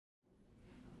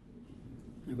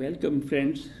Welcome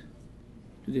friends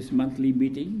to this monthly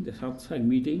meeting, the satsang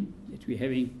meeting that we're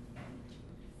having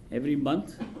every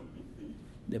month.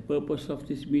 The purpose of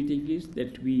this meeting is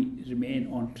that we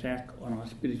remain on track on our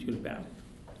spiritual path.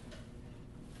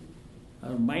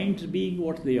 Our minds being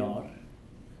what they are,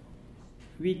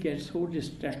 we get so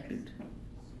distracted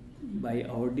by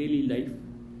our daily life,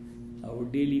 our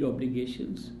daily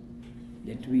obligations,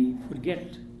 that we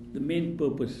forget the main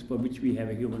purpose for which we have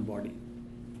a human body.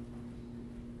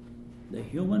 The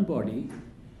human body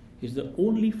is the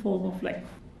only form of life.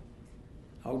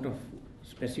 Out of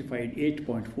specified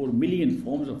 8.4 million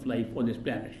forms of life on this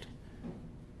planet,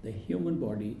 the human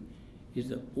body is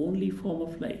the only form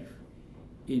of life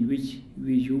in which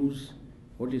we use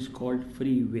what is called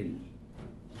free will,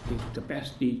 the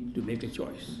capacity to make a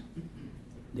choice,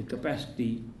 the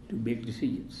capacity to make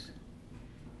decisions,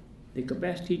 the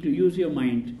capacity to use your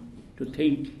mind to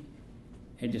think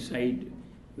and decide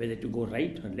whether to go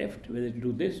right or left, whether to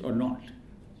do this or not.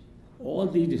 All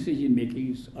these decision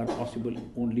makings are possible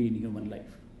only in human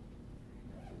life.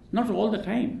 Not all the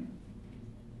time,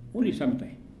 only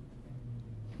sometime.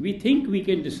 We think we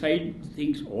can decide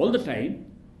things all the time,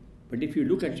 but if you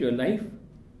look at your life,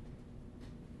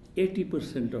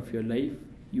 80% of your life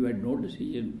you had no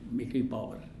decision making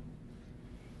power.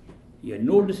 You have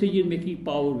no decision making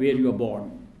power where you are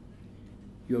born.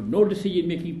 You have no decision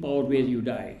making power where you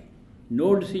die.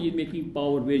 No decision making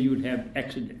power where you would have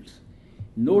accidents.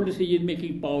 No decision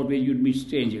making power where you would meet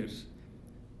strangers.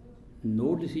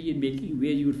 No decision making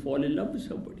where you would fall in love with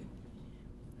somebody.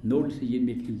 No decision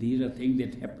making. These are things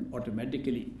that happen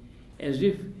automatically, as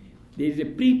if there is a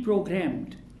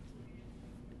pre-programmed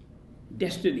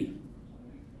destiny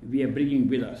we are bringing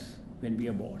with us when we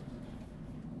are born.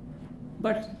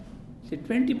 But the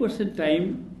 20%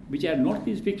 time, which are not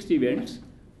these fixed events,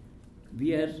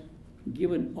 we are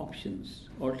given options,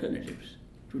 alternatives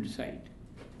to decide.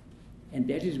 And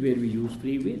that is where we use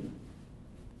free will.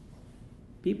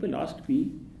 People ask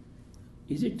me,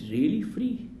 is it really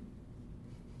free?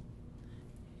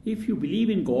 If you believe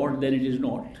in God, then it is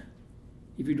not.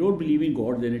 If you don't believe in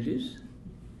God, then it is.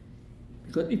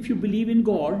 Because if you believe in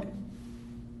God,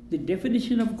 the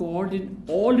definition of God in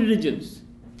all religions,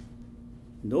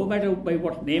 no matter by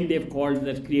what name they've called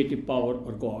that creative power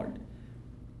or God,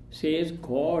 says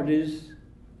God is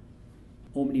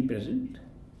omnipresent,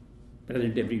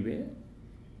 present everywhere,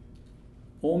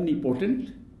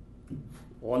 omnipotent,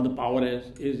 all the power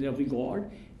is of the God,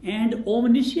 and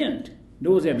omniscient,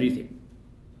 knows everything.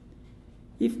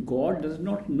 If God does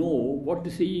not know what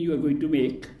decision you are going to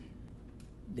make,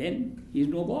 then he is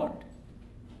no God.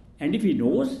 And if he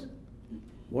knows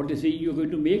what decision you are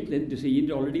going to make, then the decision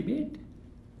is already made.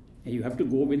 And you have to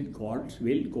go with God's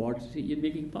will, God's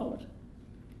decision-making power.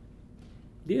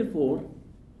 Therefore,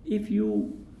 if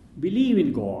you believe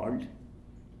in God,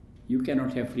 you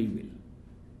cannot have free will.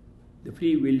 The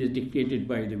free will is dictated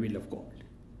by the will of God.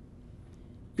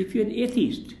 If you're an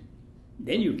atheist,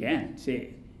 then you can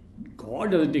say,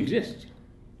 God doesn't exist.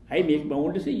 I make my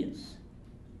own decisions.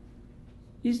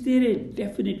 Is there a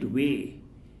definite way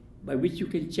by which you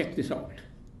can check this out?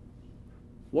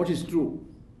 What is true?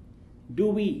 Do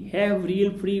we have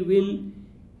real free will,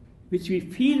 which we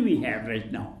feel we have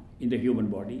right now in the human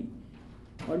body,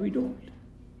 or we don't?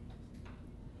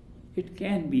 It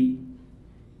can be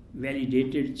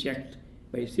validated, checked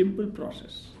by a simple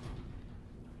process.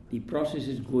 The process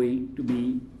is going to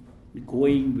be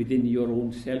going within your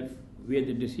own self where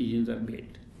the decisions are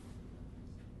made.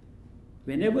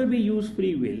 Whenever we use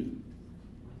free will,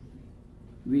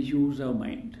 we use our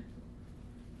mind.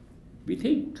 We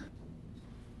think.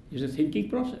 It's a thinking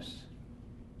process.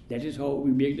 That is how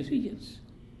we make decisions.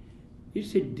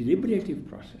 It's a deliberative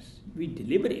process. We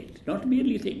deliberate, not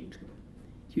merely think.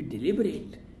 You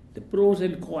deliberate the pros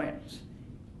and cons.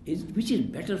 Which is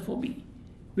better for me?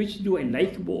 Which do I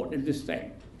like more at this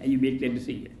time? And you make that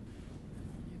decision.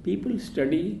 People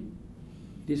study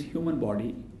this human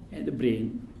body and the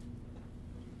brain,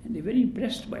 and they're very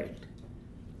impressed by it.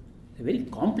 The very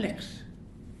complex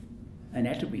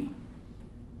anatomy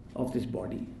of this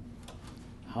body,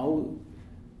 how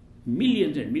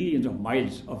millions and millions of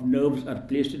miles of nerves are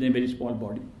placed in a very small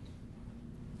body.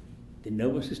 The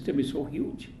nervous system is so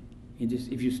huge in this,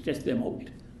 if you stretch them out.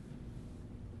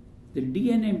 The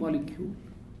DNA molecule,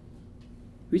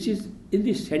 which is in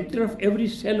the center of every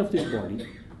cell of this body,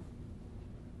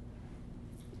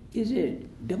 is a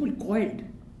double-coiled,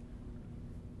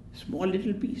 small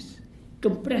little piece,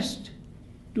 compressed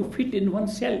to fit in one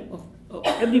cell of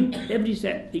every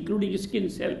cell, including a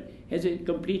skin cell, has a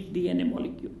complete DNA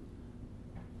molecule.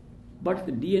 But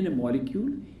the DNA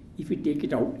molecule, if you take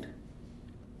it out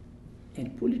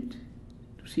and pull it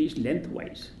to see its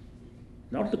lengthwise.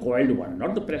 Not the coiled one,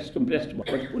 not the compressed one,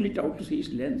 but pull it out to see its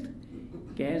length.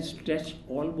 Can stretch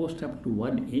almost up to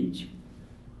 1 inch.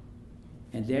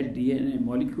 And that DNA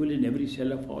molecule in every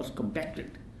cell of ours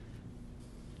compacted.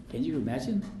 Can you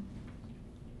imagine?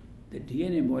 The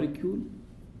DNA molecule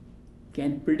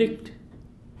can predict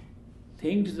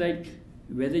things like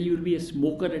whether you will be a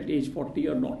smoker at age 40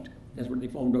 or not. That's what they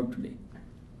found out today.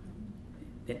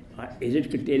 Is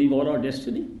it containing all our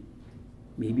destiny?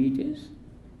 Maybe it is.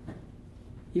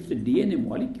 If the DNA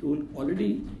molecule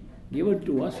already given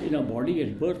to us in our body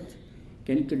at birth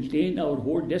can contain our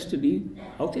whole destiny,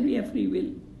 how can we have free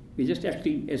will? We're just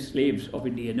acting as slaves of a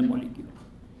DNA molecule.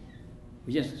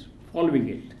 We're just following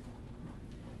it.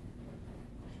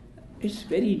 It's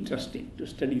very interesting to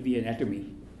study the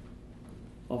anatomy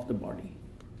of the body.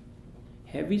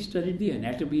 Have we studied the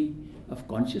anatomy of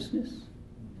consciousness?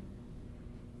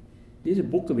 There's a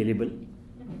book available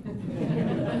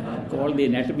called The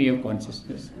Anatomy of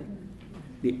Consciousness.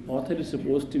 The author is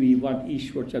supposed to be one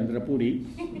Ishwar Puri,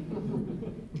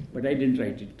 but I didn't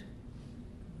write it.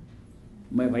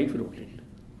 My wife wrote it.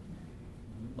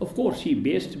 Of course, she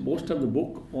based most of the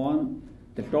book on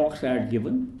the talks I had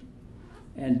given,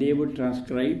 and they were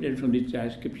transcribed, and from the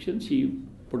transcription she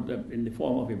put them in the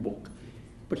form of a book.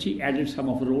 But she added some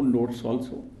of her own notes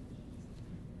also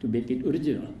to make it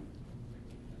original.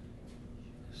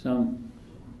 Some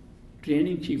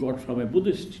training she got from a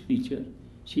Buddhist teacher,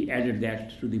 she added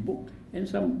that to the book, and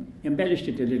some embellished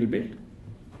it a little bit,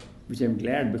 which I'm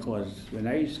glad, because when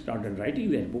I started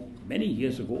writing that book many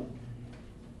years ago,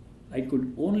 I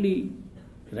could only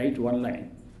write one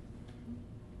line,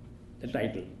 the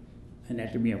title,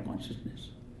 Anatomy of Consciousness.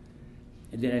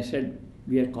 And then I said,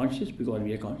 we are conscious because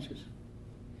we are conscious.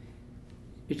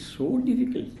 It's so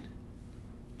difficult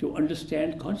to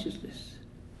understand consciousness,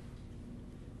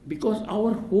 because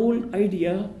our whole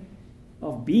idea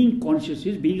of being conscious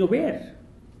is being aware.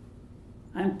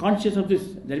 I'm conscious of this,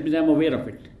 that means I'm aware of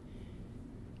it.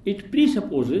 It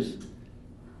presupposes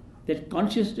that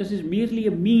consciousness is merely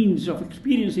a means of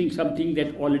experiencing something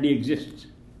that already exists.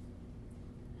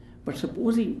 But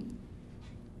supposing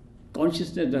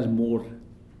consciousness does more,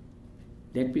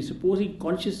 that presupposing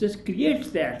consciousness creates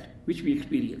that which we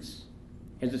experience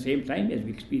at the same time as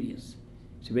we experience.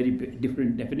 It's a very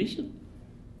different definition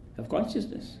of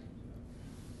consciousness.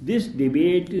 This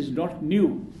debate is not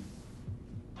new.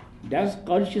 Does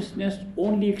consciousness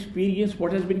only experience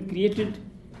what has been created,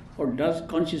 or does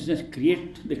consciousness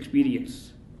create the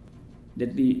experience?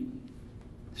 That the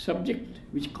subject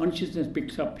which consciousness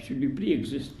picks up should be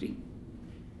pre-existing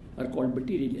are called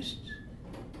materialists.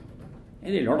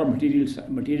 And a lot of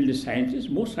materialist scientists,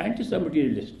 most scientists are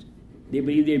materialists. They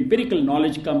believe the empirical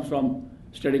knowledge comes from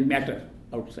studying matter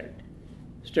outside,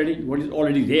 studying what is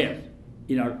already there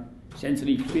in our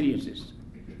sensory experiences.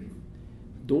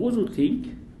 Those who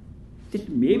think that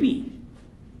maybe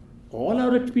all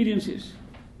our experiences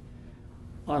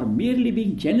are merely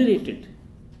being generated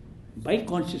by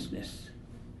consciousness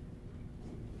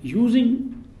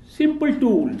using simple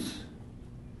tools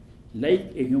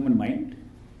like a human mind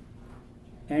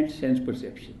and sense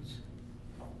perceptions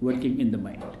working in the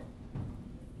mind.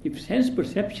 If sense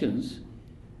perceptions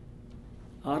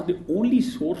are the only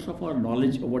source of our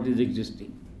knowledge of what is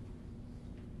existing,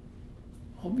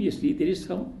 obviously there is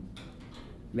some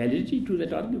validity to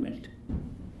that argument.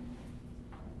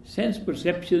 Sense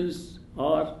perceptions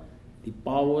are the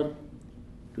power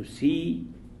to see,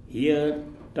 hear,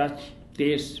 touch,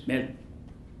 taste, smell.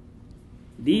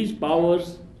 These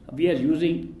powers we are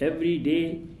using every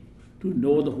day to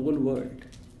know the whole world.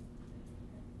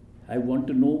 I want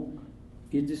to know,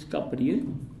 is this cup real?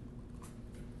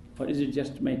 Or is it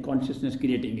just my consciousness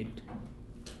creating it?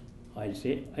 I'll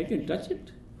say, I can touch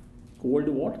it. Cold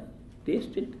water,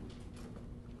 taste it.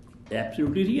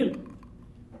 Absolutely real.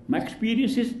 My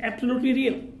experience is absolutely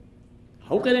real.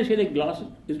 How can I say that glass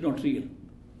is not real?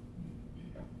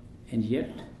 And yet,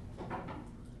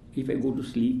 if I go to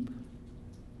sleep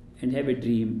and have a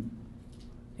dream,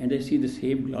 and I see the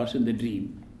same glass in the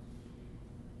dream,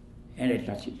 and I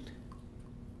touch it,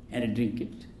 and I drink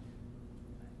it,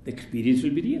 the experience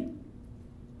will be real.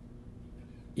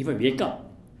 If I wake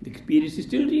up, the experience is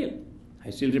still real. I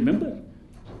still remember,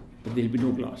 but there will be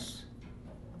no glass.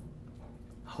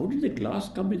 How did the glass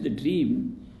come in the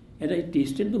dream and I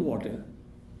tasted the water,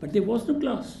 but there was no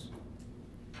glass?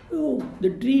 Oh, the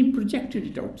dream projected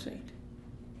it outside.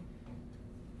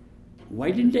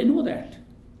 Why didn't I know that?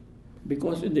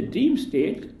 Because in the dream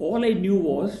state, all I knew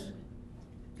was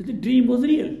that the dream was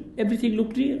real. Everything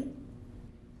looked real.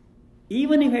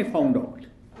 Even if I found out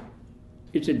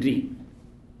it's a dream,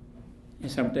 And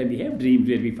sometimes we have dreams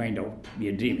where we find out we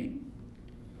are dreaming.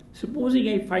 Supposing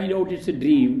I find out it's a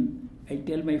dream, I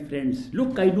tell my friends,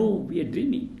 look, I know we are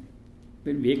dreaming.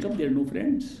 When we wake up, there are no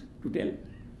friends to tell.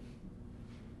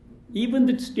 Even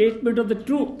the statement of the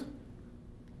truth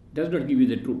does not give you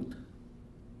the truth.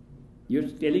 You're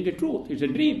telling a truth, it's a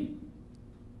dream.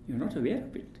 You're not aware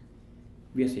of it.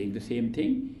 We are saying the same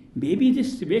thing. Maybe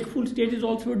this wakeful state is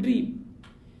also a dream.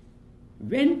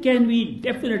 When can we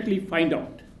definitely find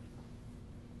out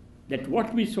that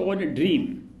what we saw in a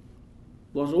dream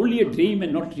was only a dream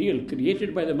and not real,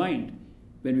 created by the mind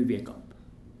when we wake up?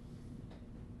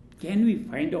 Can we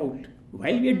find out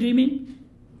while we are dreaming?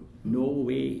 No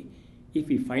way. If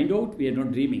we find out we are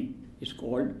not dreaming, it's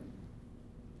called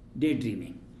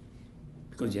daydreaming.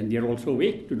 Because then they are also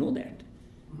awake to know that.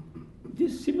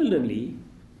 This similarly,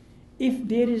 if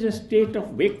there is a state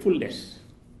of wakefulness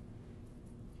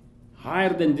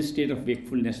higher than this state of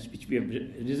wakefulness which we have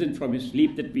risen from a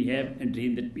sleep that we have and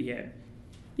dream that we have,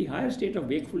 the higher state of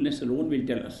wakefulness alone will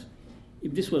tell us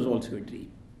if this was also a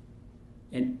dream,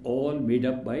 and all made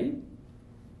up by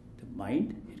the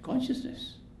mind and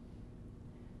consciousness.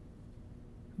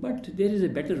 But there is a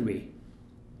better way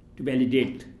to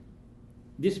validate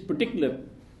this particular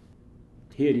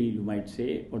theory, you might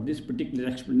say, or this particular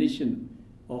explanation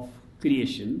of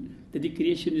creation, that the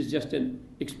creation is just an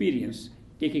experience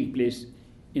taking place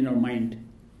in our mind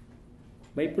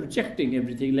by projecting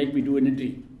everything like we do in a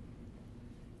dream.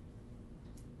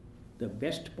 The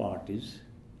best part is,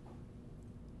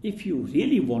 if you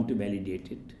really want to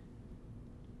validate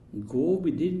it, go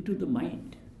within to the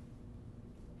mind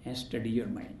and study your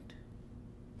mind.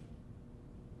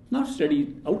 Not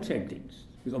study outside things,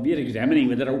 because we are examining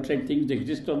whether outside things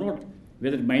exist or not,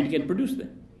 whether mind can produce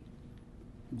them.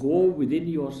 Go within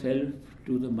yourself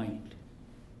to the mind.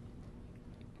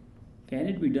 Can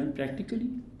it be done practically?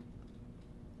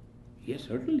 Yes,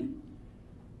 certainly.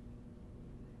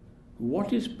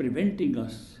 What is preventing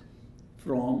us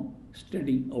from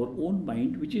studying our own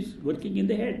mind, which is working in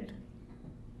the head?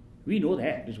 We know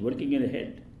that it's working in the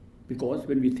head, because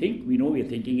when we think, we know we are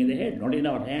thinking in the head, not in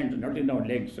our hands, not in our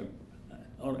legs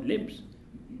or limbs,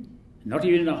 not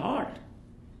even in our heart.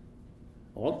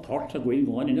 All thoughts are going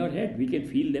on in our head. We can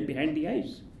feel them behind the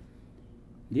eyes.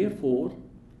 Therefore,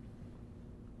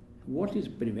 what is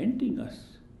preventing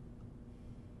us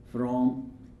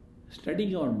from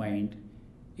studying our mind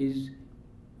is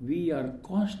we are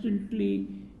constantly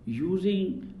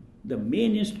using the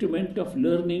main instrument of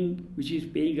learning, which is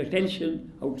paying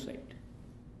attention outside.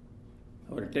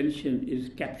 Our attention is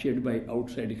captured by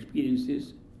outside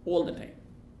experiences all the time.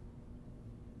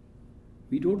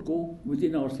 We don't go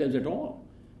within ourselves at all.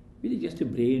 It is just a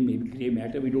brain, maybe grey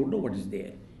matter, we don't know what is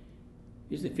there.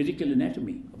 It's the physical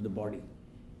anatomy of the body.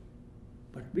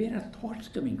 But where are thoughts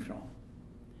coming from?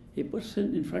 A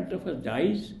person in front of us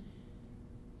dies,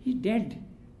 he's dead.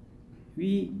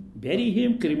 We bury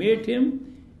him, cremate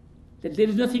him, that there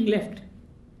is nothing left.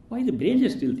 Why? The brain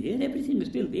is still there, everything is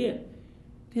still there.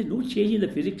 There's no change in the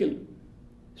physical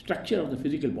structure of the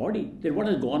physical body. Then what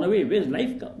has gone away? Where's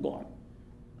life gone?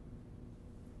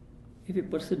 If a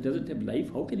person doesn't have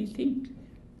life, how can he think?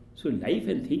 So life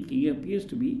and thinking appears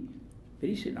to be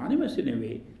very synonymous in a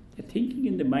way, that thinking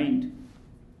in the mind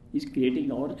is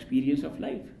creating our experience of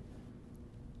life.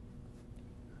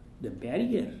 The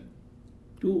barrier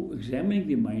to examining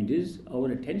the mind is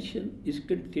our attention is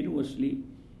continuously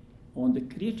on the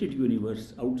created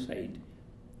universe outside,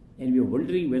 and we are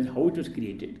wondering how it was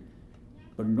created,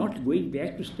 but not going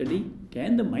back to study,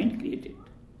 can the mind create it?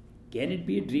 Can it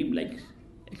be a dream-like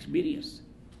experience?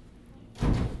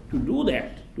 To do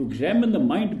that, to examine the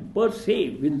mind per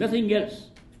se with nothing else,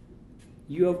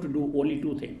 you have to do only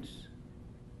two things.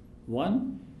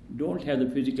 One, don't have the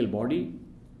physical body.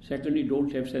 Secondly,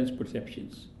 don't have sense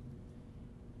perceptions.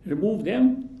 Remove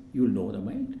them, you'll know the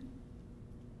mind.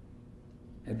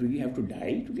 And do you have to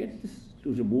die to get this?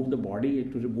 To remove the body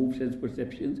and to remove sense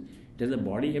perceptions? Does the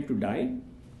body have to die?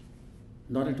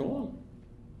 Not at all.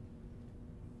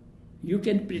 You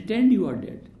can pretend you are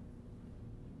dead.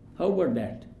 How about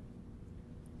that?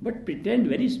 But pretend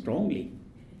very strongly,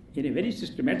 in a very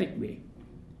systematic way.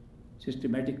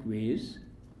 Systematic ways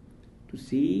to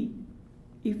see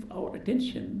if our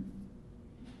attention,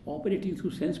 operating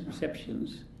through sense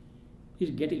perceptions, is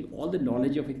getting all the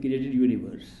knowledge of a created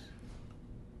universe.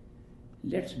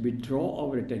 Let's withdraw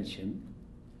our attention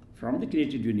from the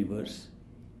created universe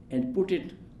and put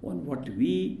it on what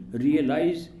we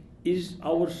realize is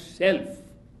ourself,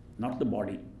 not the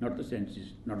body, not the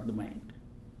senses, not the mind.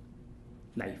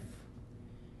 Life.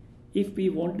 If we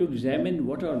want to examine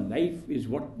what our life is,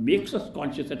 what makes us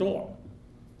conscious at all,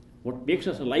 what makes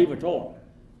us alive at all,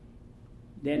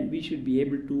 then we should be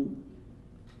able to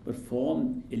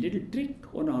perform a little trick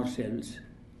on ourselves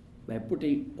by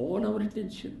putting all our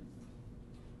attention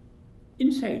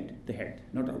inside the head,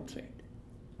 not outside.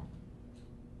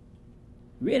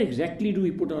 Where exactly do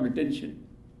we put our attention?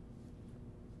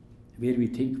 Where we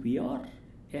think we are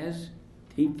as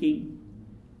thinking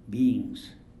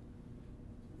beings.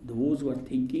 Those who are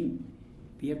thinking,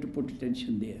 we have to put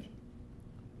attention there.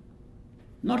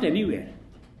 Not anywhere.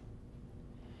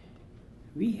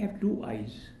 We have two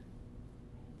eyes.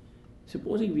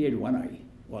 Supposing we had one eye,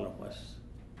 all of us,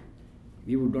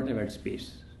 we would not have had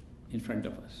space in front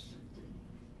of us.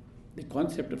 The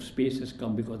concept of space has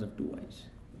come because of two eyes.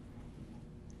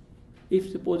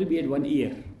 If supposing we had one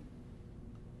ear,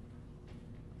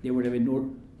 there would have been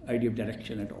no idea of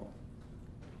direction at all.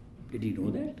 Did you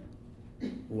know that?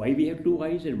 Why we have two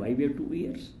eyes and why we have two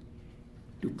ears?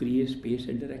 To create space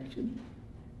and direction.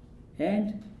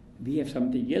 And we have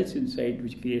something else inside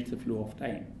which creates the flow of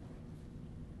time.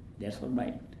 That's our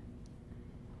mind.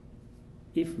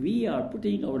 If we are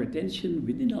putting our attention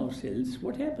within ourselves,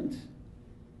 what happens?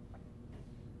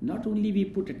 Not only we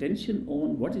put attention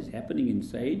on what is happening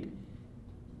inside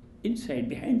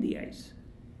behind the eyes,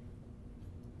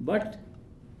 but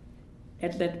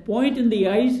at that point in the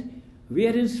eyes,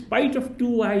 where in spite of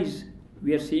two eyes,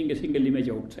 we are seeing a single image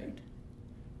outside.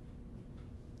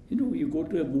 You know, you go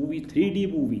to a movie,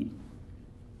 3D movie,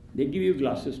 they give you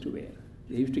glasses to wear.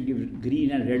 They used to give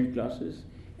green and red glasses,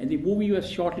 and the movie was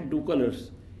shot in two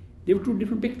colors. They were two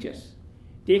different pictures,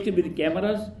 taken with the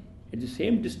cameras at the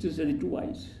same distance as the two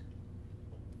eyes.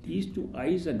 These two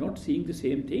eyes are not seeing the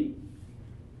same thing.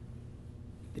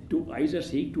 The two eyes are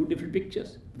seeing two different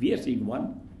pictures. We are seeing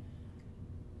one.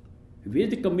 Where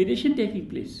is the combination taking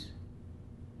place?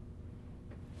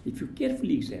 If you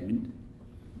carefully examine,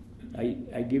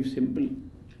 I give simple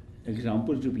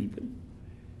examples to people,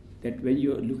 that when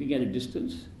you are looking at a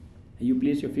distance and you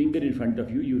place your finger in front of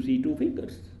you, you see two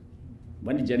fingers.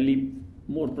 One is generally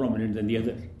more prominent than the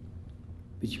other,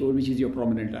 which is your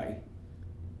prominent eye.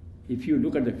 If you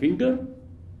look at the finger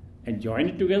and join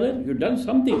it together, you've done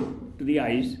something to the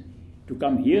eyes to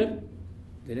come here.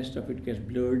 The rest of it gets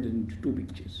blurred into two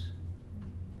pictures.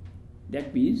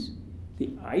 That means the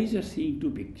eyes are seeing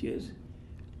two pictures.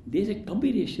 There's a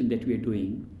combination that we are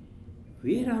doing.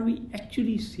 Where are we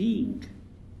actually seeing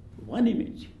one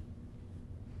image?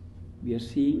 We are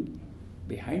seeing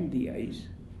behind the eyes,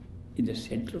 in the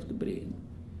center of the brain,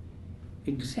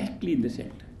 exactly in the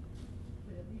center.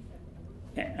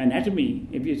 Anatomy,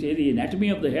 if you say the anatomy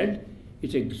of the head,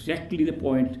 it's exactly the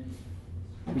point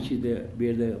which is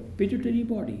where the pituitary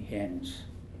body ends,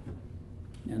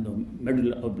 and the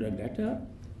medulla oblongata,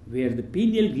 where the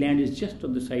pineal gland is just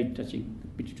on the side touching the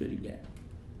pituitary gland.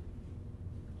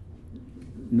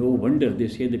 No wonder they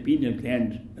say the pineal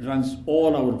gland runs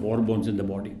all our hormones in the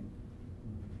body.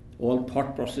 All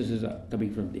thought processes are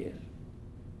coming from there.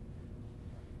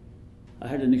 I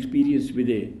had an experience with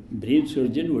a brain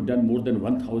surgeon who had done more than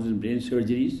 1,000 brain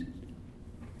surgeries,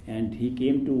 and he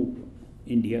came to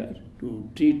India to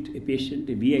treat a patient,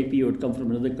 a VIP who had come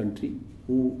from another country,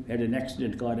 who had an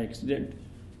accident, car accident,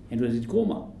 and was in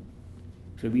coma.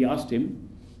 So we asked him,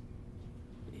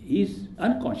 he's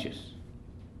unconscious.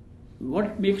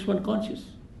 What makes one conscious?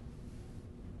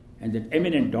 And that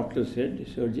eminent doctor said, a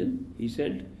surgeon, he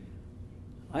said,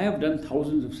 I have done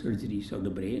thousands of surgeries on the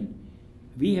brain.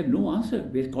 We have no answer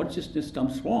where consciousness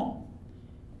comes from.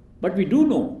 But we do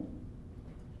know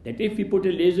that if we put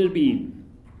a laser beam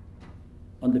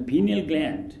on the pineal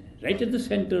gland, right at the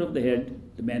center of the head,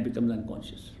 the man becomes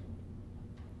unconscious.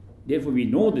 Therefore, we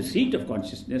know the seat of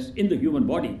consciousness in the human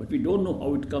body, but we don't know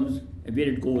how it comes and where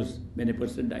it goes when a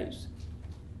person dies.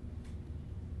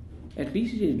 At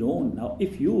least it is known. Now,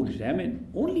 if you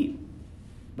examine only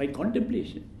by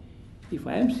contemplation, if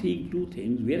I am seeing two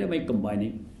things, where am I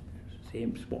combining?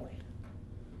 Same spot.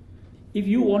 If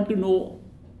you want to know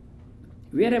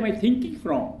where am I thinking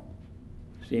from,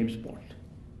 same spot.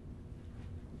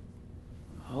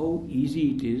 How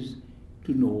easy it is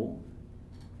to know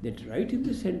that right in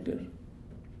the center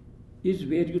is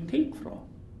where you think from.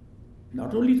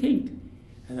 Not only think,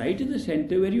 right in the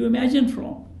center where you imagine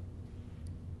from.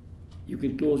 You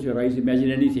can close your eyes,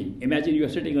 imagine anything. Imagine you are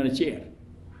sitting on a chair.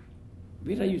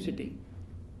 Where are you sitting?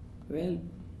 Well,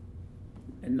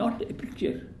 not a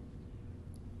picture.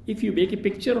 If you make a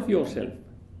picture of yourself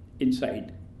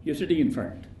inside, you're sitting in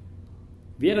front.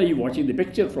 Where are you watching the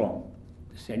picture from?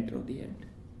 The center of the head.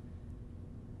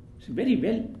 So very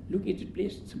well located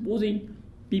place. Supposing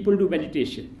people do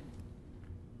meditation.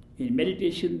 In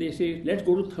meditation they say, let's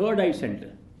go to third eye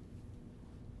center.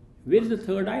 Where is the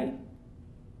third eye?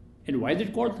 And why is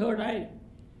it called third eye?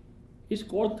 It's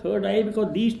called third eye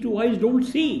because these two eyes don't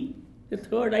see. The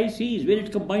third eye sees when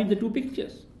it combines the two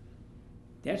pictures.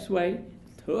 That's why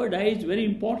third eye is very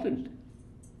important.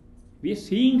 We are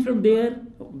seeing from there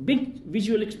a big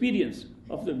visual experience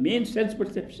of the main sense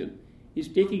perception is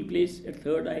taking place at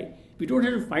third eye. We don't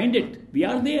have to find it. We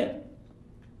are there.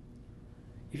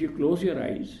 If you close your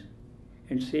eyes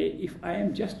and say, if I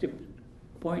am just a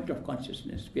point of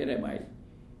consciousness, where am I?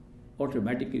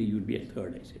 Automatically you will be at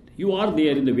third eye center. You are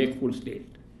there in the wakeful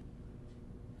state.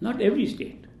 Not every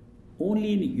state.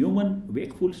 Only in human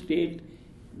wakeful state,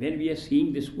 when we are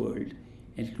seeing this world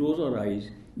and close our eyes,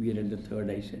 we are at the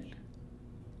third eye center.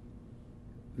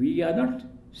 We are not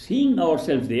seeing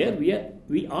ourselves there,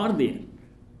 we are there.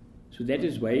 So that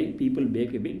is why people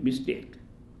make a big mistake.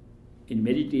 In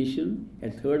meditation,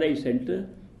 at third eye center,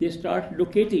 they start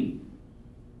locating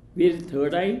where is the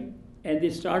third eye, and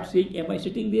they start saying, am I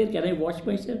sitting there? Can I watch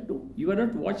myself? No, you are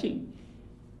not watching.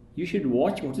 You should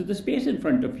watch what is the space in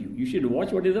front of you. You should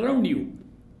watch what is around you.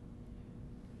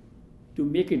 To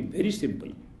make it very simple,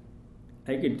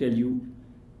 I can tell you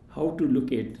how to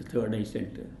locate the third eye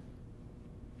center.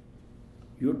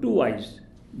 Your two eyes,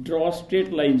 draw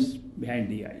straight lines behind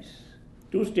the eyes.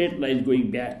 Two straight lines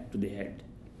going back to the head.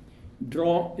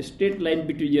 Draw a straight line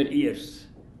between your ears.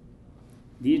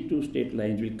 These two straight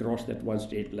lines will cross that one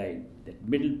straight line. That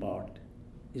middle part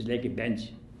is like a bench.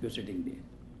 You're sitting there.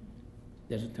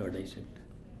 That's the third eye center.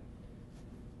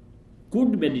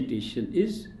 Good meditation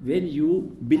is when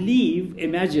you believe,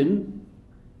 imagine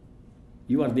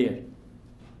you are there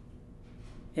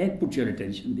and put your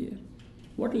attention there.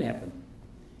 What will happen?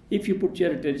 If you put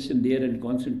your attention there and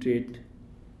concentrate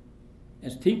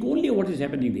and think only what is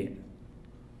happening there,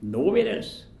 nowhere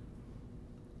else.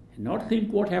 Not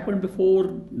think what happened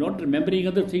before, not remembering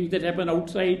other things that happen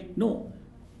outside. No.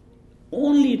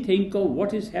 Only think of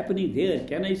what is happening there.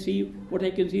 Can I see what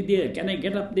I can see there? Can I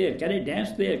get up there? Can I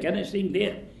dance there? Can I sing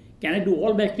there? Can I do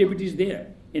all my activities there?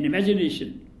 In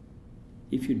imagination.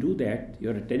 If you do that,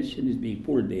 your attention is being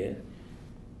pulled there.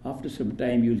 After some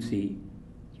time you'll see,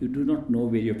 you do not know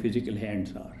where your physical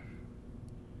hands are.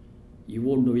 You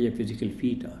won't know where your physical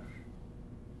feet are.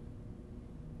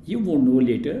 You won't know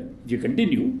later, if you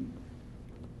continue,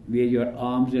 where your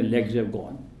arms and legs have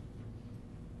gone.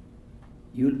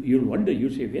 You'll wonder,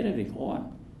 you'll say, where have they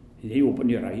gone? And then you open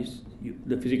your eyes,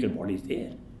 the physical body is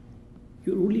there.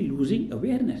 You're only losing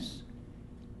awareness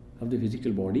of the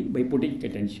physical body by putting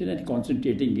attention and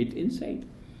concentrating it inside.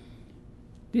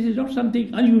 This is not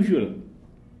something unusual.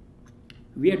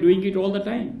 We are doing it all the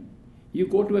time. You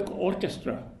go to an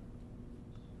orchestra,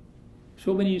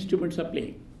 so many instruments are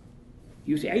playing.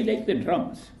 You say, I like the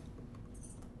drums,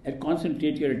 and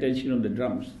concentrate your attention on the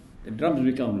drums. The drums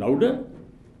become louder,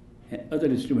 and other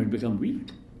instruments become weak.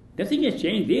 Nothing has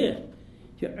changed there.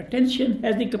 Your attention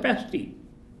has the capacity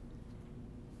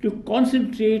to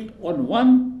concentrate on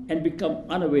one and become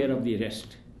unaware of the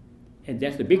rest. And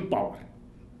that's the big power.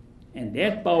 And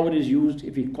that power is used,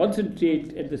 if you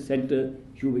concentrate at the center,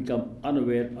 you become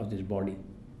unaware of this body.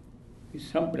 With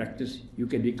some practice, you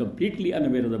can be completely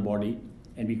unaware of the body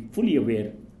and be fully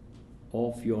aware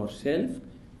of yourself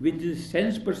with the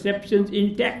sense perceptions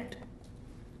intact.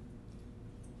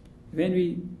 When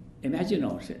we imagine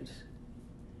ourselves,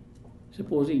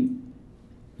 supposing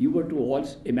you were to all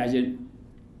imagine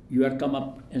you had come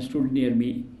up and stood near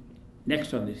me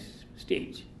next on this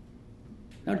stage.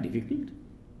 Not difficult.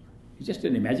 It's just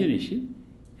an imagination,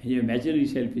 and your imaginary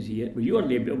self is here, but you are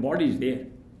there, your body is there.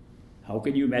 How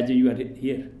can you imagine you are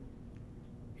here?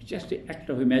 It's just an act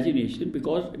of imagination,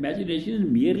 because imagination is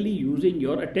merely using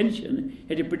your attention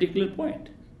at a particular point.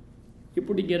 You're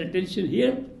putting your attention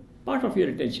here, part of your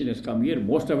attention has come here,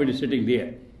 most of it is sitting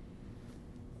there.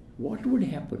 What would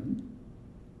happen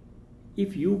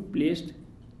if you placed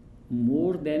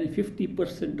more than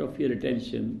 50% of your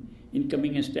attention in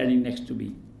coming and standing next to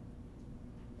me?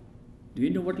 Do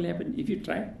you know what will happen if you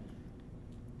try?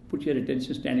 Put your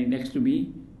attention standing next to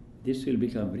me, this will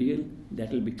become real,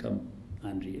 that will become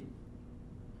unreal.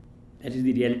 That is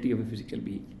the reality of a physical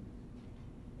being.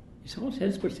 It's all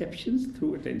sense perceptions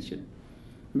through attention.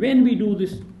 When we do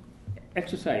this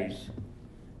exercise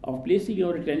of placing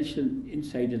our attention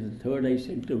inside the third eye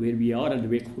center where we are in the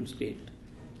wakeful state,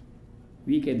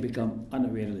 we can become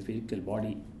unaware of the physical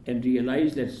body and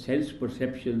realize that sense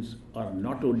perceptions are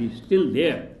not only still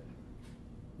there,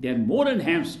 they are more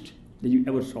enhanced than you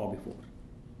ever saw before.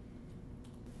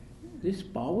 This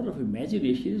power of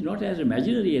imagination is not as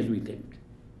imaginary as we think.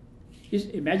 It's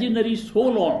imaginary so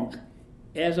long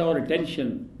as our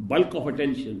attention, bulk of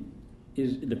attention,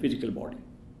 is in the physical body.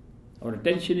 Our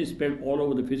attention is spread all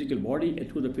over the physical body,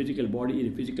 and through the physical body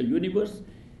in the physical universe,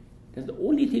 That's the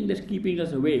only thing that's keeping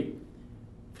us away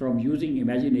from using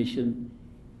imagination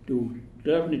to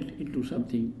turn it into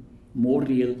something more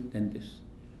real than this.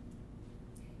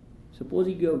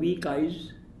 Supposing you have weak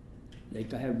eyes,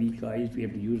 like I have weak eyes, we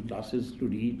have to use glasses to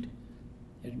read.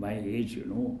 At my age,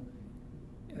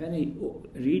 when I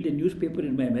read a newspaper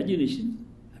in my imagination,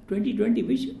 I have 20/20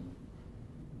 vision.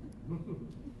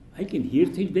 I can hear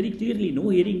things very clearly, no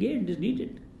hearing aid is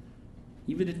needed.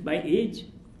 Even at my age,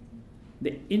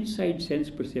 the inside sense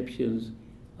perceptions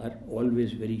are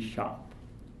always very sharp.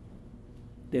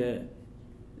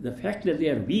 The fact that they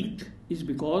are weak is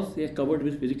because they are covered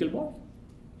with physical body.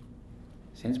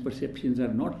 Sense perceptions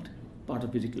are not part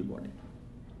of physical body.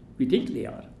 We think they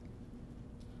are.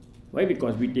 Why?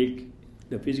 Because we take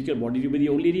the physical body to be the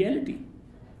only reality.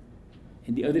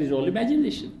 And the other is all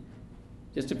imagination,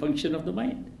 just a function of the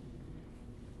mind.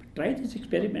 But try this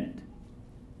experiment,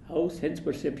 how sense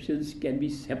perceptions can be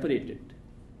separated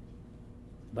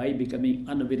by becoming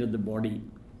unaware of the body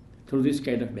through this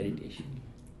kind of meditation.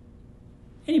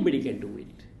 Anybody can do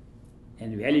it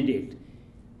and validate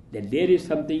that there is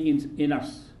something in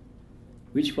us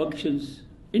which functions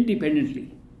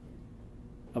independently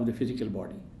of the physical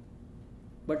body.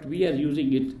 But we are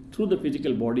using it through the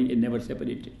physical body and never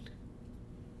separate it.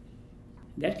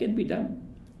 That can be done.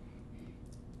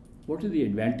 What is the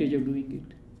advantage of doing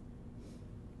it?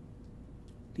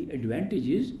 The advantage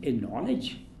is a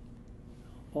knowledge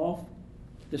of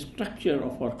the structure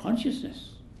of our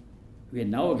consciousness. We are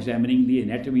now examining the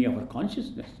anatomy of our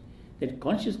consciousness. That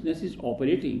consciousness is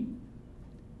operating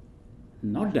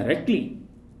not directly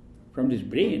from this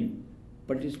brain,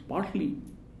 but is partly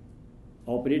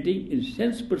operating in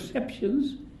sense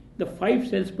perceptions, the 5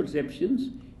 sense perceptions,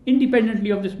 independently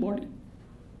of this body.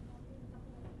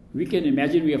 We can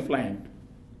imagine we are flying.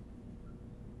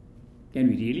 Can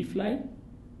we really fly?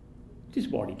 This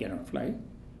body cannot fly,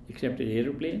 except an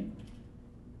aeroplane.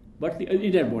 But the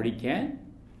inner body can.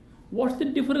 What's the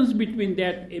difference between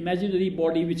that imaginary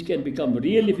body, which can become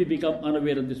real if we become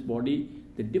unaware of this body?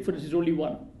 The difference is only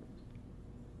one.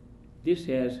 This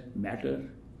has matter,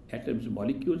 atoms,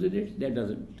 molecules in it. That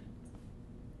doesn't.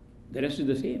 The rest is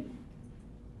the same.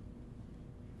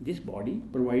 This body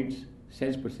provides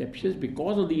sense perceptions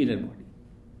because of the inner body.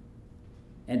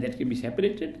 And that can be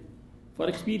separated for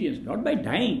experience, not by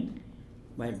dying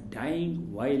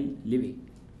while living.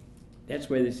 That's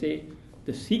why they say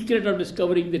the secret of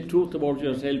discovering the truth about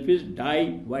yourself is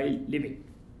die while living.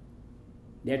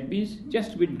 That means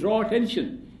just withdraw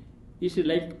attention. It's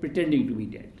like pretending to be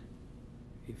dead.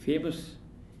 A famous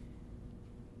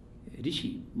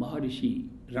Rishi, Maharishi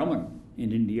Raman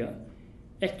in India,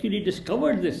 actually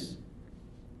discovered this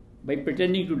by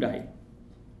pretending to die.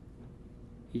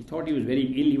 He thought he was very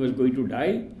ill, he was going to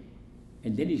die,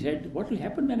 and then he said, what will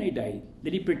happen when I die?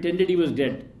 Then he pretended he was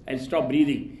dead. I'll stop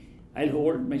breathing. I'll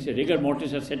hold my rigor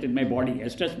mortis are set in my body. I'll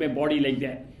stretch my body like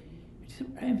that.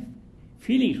 I'm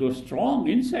feeling so strong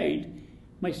inside.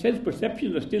 My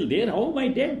self-perceptions are still there. How am I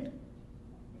dead?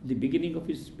 The beginning of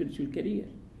his spiritual career.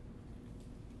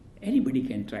 Anybody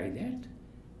can try that.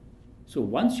 So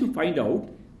once you find out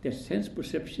that sense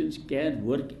perceptions can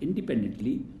work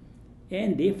independently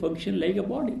and they function like a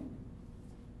body.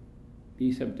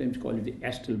 We sometimes call it the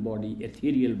astral body,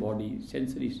 ethereal body,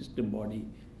 sensory system body.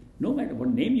 No matter what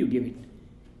name you give it,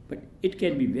 but it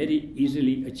can be very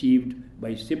easily achieved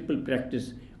by simple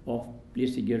practice of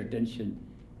placing your attention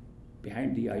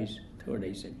behind the eyes, third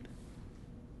eye center.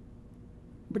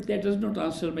 But that does not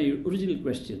answer my original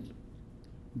question.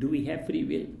 Do we have free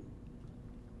will?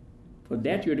 For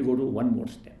that you have to go to one more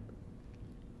step.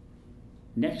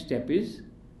 Next step is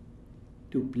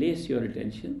to place your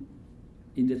attention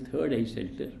in the third eye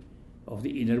center of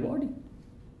the inner body.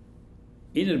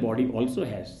 Inner body also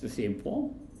has the same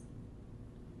form.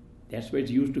 That's why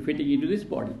it's used to fitting into this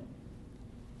body.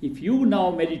 If you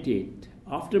now meditate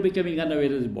after becoming unaware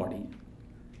of this body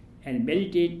and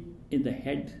meditate in the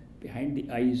head behind the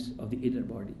eyes of the inner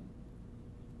body,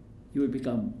 you will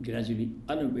become gradually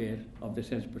unaware of the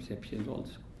sense perceptions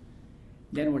also.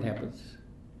 Then what happens?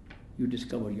 You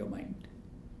discover your mind.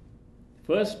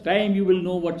 First time you will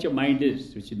know what your mind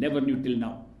is, which you never knew till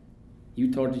now.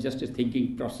 You thought it's just a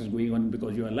thinking process going on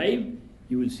because you are alive.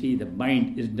 You will see the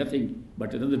mind is nothing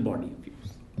but another body of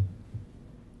yours.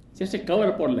 It's just a cover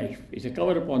upon life. It's a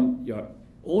cover upon your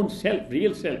own self,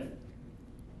 real self.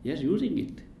 Just using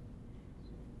it.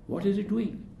 What is it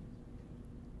doing?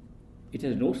 It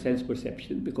has no sense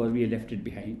perception because we have left it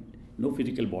behind. No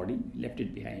physical body, left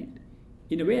it behind.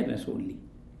 In awareness only.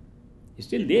 It's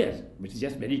still there, but it's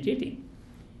just meditating.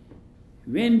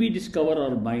 When we discover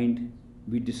our mind,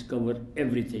 we discover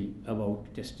everything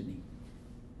about destiny.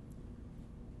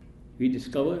 we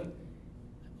discover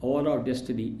all our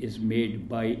destiny is made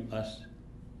by us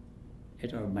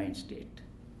at our mind state,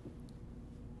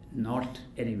 not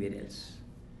anywhere else.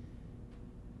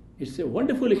 It's a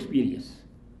wonderful experience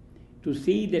to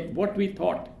see that what we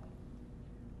thought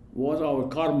was our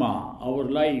karma, our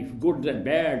life, good and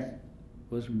bad,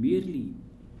 was merely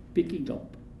picking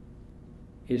up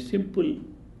a simple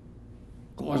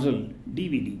causal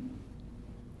DVD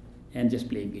and just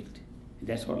playing it.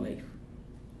 That's our life.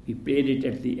 We played it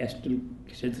at the astral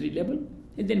sensory level,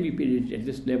 and then we played it at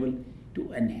this level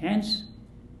to enhance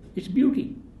its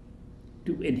beauty,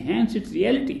 to enhance its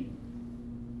reality.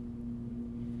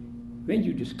 When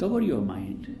you discover your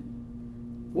mind,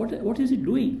 what is it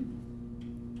doing?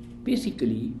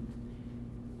 Basically,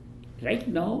 right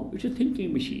now it's a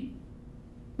thinking machine,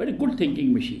 but a good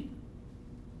thinking machine.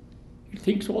 It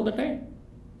thinks all the time,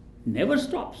 never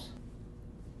stops.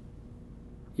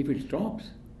 If it stops,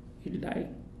 it will die.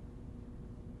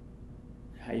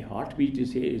 High heartbeat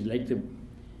is like the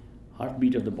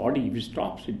heartbeat of the body. If it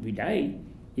stops, we die.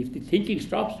 If the thinking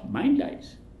stops, mind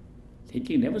dies.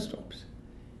 Thinking never stops.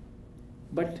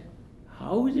 But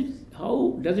how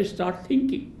does it start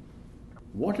thinking?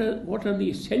 What are the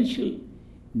essential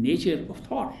nature of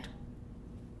thought?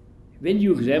 When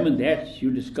you examine that,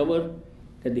 you discover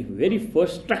that the very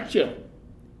first structure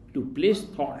to place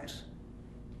thoughts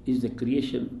is the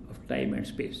creation of time and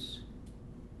space.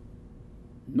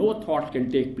 No thought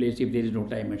can take place if there is no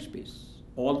time and space.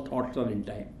 All thoughts are in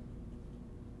time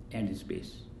and in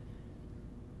space.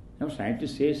 Now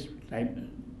scientists say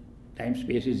time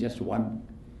space is just one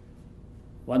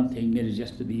thing, there is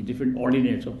just the different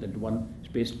ordinates of that one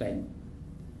space-time.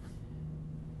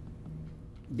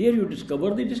 There you discover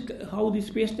how the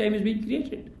space-time is being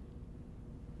created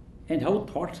and how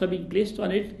thoughts are being placed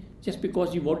on it just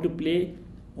because you want to play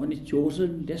on a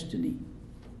chosen destiny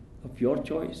of your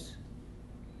choice.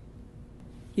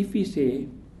 If we say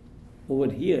over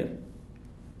here,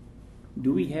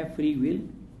 do we have free will?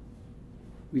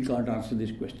 We can't answer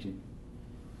this question.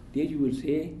 There you will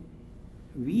say,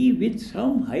 we with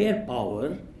some higher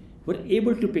power were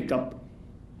able to pick up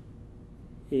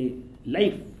a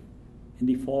life in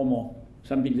the form of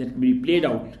something that can be played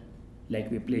out like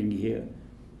we're playing here,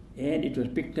 and it was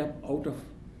picked up out of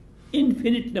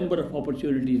infinite number of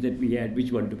opportunities that we had.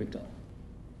 Which one to pick up?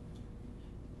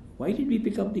 Why did we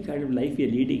pick up the kind of life we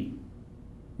are leading?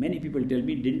 Many people tell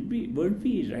me, weren't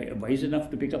we wise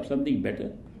enough to pick up something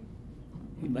better?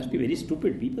 We must be very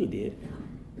stupid people there,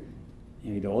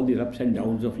 and with all the ups and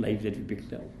downs of life that we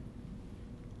picked up.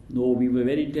 No, we were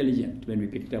very intelligent when we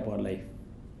picked up our life.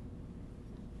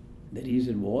 The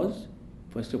reason was,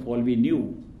 first of all, we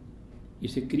knew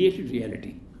it's a created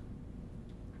reality.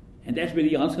 And that's where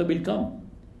the answer will come.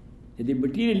 That the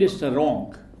materialists are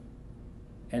wrong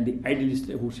and the idealists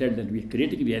who said that we are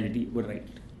creating reality were right.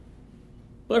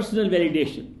 Personal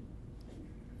validation,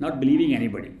 not believing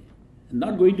anybody,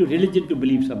 not going to religion to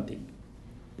believe something.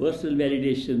 Personal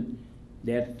validation,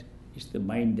 that is the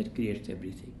mind that creates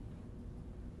everything.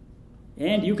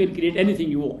 And you can create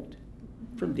anything you want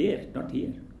from there, not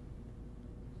here.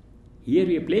 Here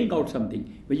we are playing out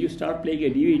something. When you start playing a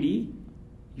DVD,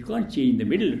 you can't change the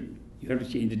middle. You have to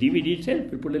change the DVD itself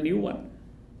and put a new one.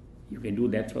 You can do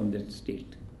that from that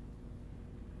state.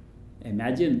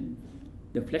 Imagine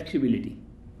the flexibility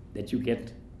that you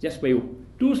get just by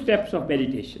 2 steps of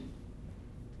meditation.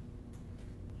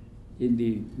 In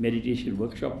the meditation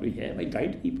workshop we have, I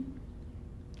guide people.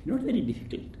 It's not very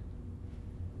difficult.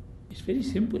 It's very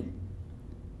simple.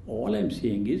 All I'm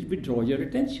saying is withdraw your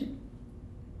attention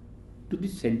to the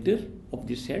center of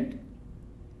this head,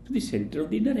 to the center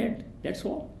of the inner head. That's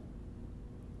all.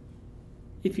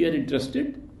 If you are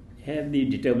interested, have the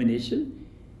determination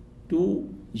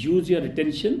to use your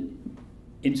attention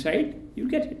inside, you'll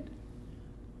get it.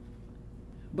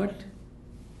 But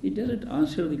it doesn't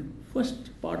answer the first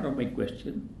part of my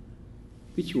question,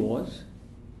 which was,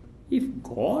 if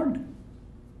God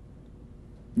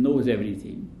knows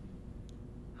everything,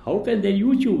 how can then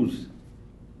you choose,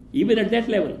 even at that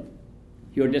level,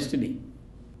 your destiny?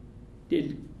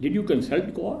 Did you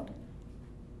consult God?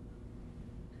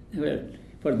 Well,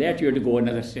 for that you have to go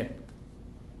another step.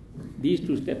 These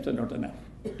 2 steps are not enough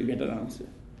to get an answer.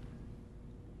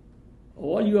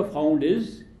 All you have found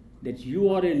is that you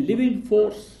are a living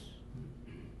force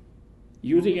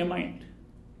using a mind.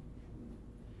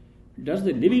 Does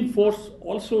the living force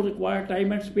also require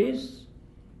time and space,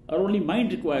 or only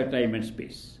mind require time and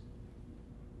space?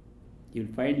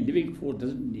 You'll find living force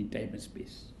doesn't need time and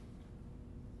space.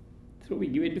 So we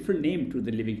give a different name to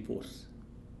the living force.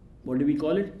 What do we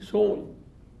call it? Soul.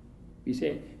 We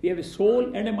say we have a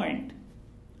soul and a mind.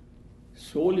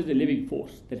 Soul is the living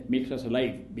force that makes us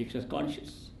alive, makes us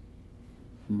conscious.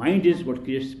 Mind is what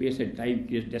creates space and time,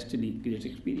 creates destiny, creates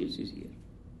experiences here,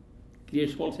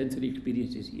 creates all sensory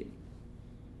experiences here.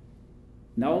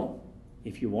 Now,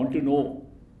 if you want to know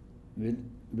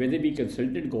whether we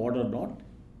consulted God or not,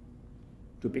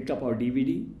 to pick up our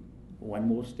DVD, one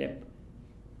more step.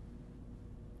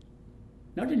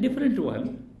 Not a different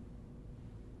one.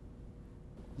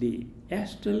 The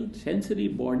astral sensory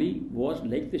body was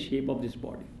like the shape of this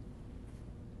body.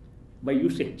 By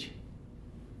usage.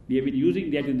 We have been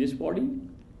using that in this body.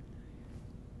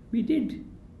 We did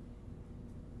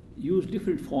use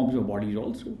different forms of bodies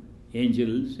also.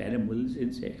 Angels, animals,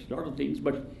 insects, a lot of things.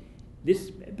 But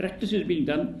this practice is being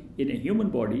done in a human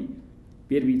body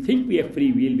where we think we have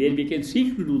free will, where we can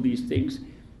seek to do these things.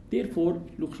 Therefore,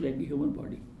 it looks like a human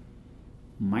body.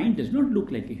 Mind does not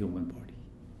look like a human body.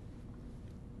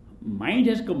 Mind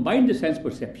has combined the sense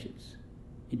perceptions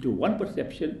into one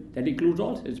perception that includes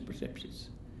all sense perceptions.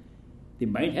 The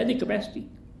mind has the capacity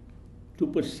to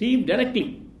perceive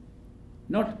directly,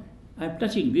 not I'm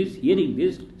touching this, hearing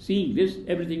this, seeing this,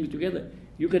 everything is together.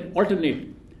 You can alternate.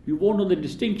 You won't know the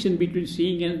distinction between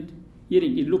seeing and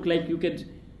hearing. It looks like you can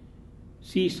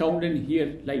see sound and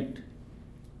hear light.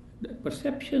 The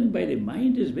perception by the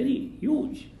mind is very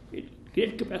huge,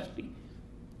 great capacity.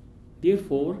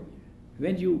 Therefore,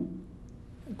 when you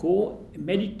go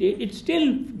meditate, it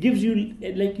still gives you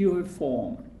like you have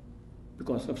form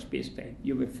because of space-time.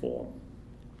 You have a form.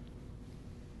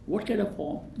 What kind of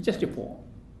form? Just a form.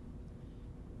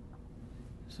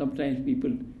 Sometimes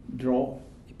people draw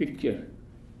a picture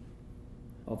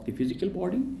of the physical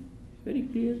body, very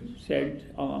clear,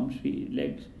 head, arms, feet,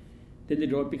 legs. Then they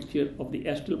draw a picture of the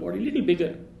astral body, a little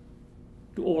bigger,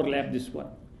 to overlap this one.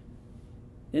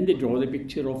 Then they draw the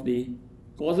picture of the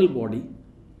causal body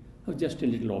of just a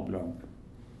little oblong.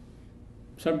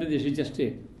 Sometimes this is just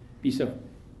a piece of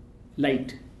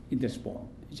light in the spawn.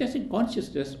 It's just a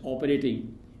consciousness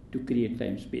operating to create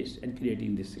time, space, and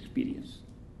creating this experience.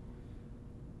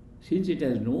 Since it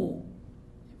has no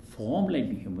form like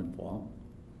the human form,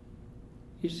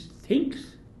 it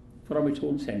thinks from its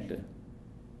own center.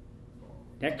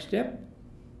 Next step,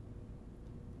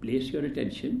 place your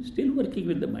attention, still working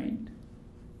with the mind,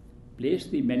 place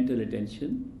the mental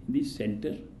attention in the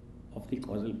center of the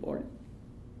causal body.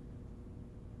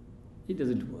 It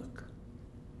doesn't work.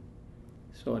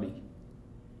 Sorry.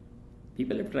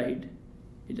 People have tried.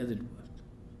 It doesn't work.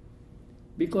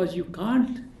 Because you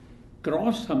can't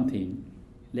cross something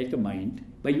like a mind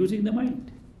by using the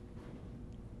mind.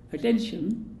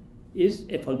 Attention is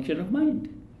a function of mind.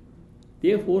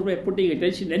 Therefore, by putting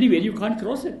attention anywhere, you can't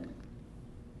cross it.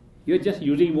 You're just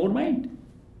using more mind.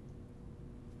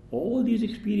 All these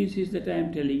experiences that I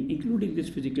am telling, including this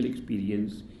physical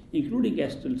experience, including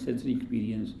astral sensory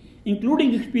experience,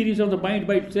 including experience of the mind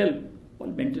by itself, all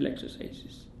mental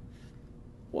exercises,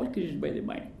 all created by the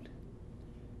mind.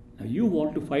 Now you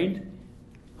want to find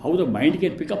how the mind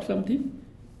can pick up something,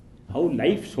 how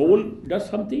life, soul does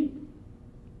something.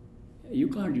 You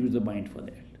can't use the mind for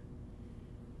that.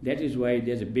 That is why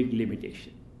there's a big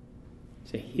limitation.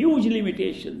 It's a huge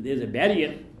limitation. There's a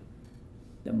barrier.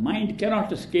 The mind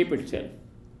cannot escape itself.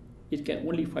 It can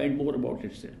only find more about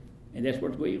itself. And that's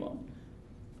what's going on.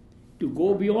 To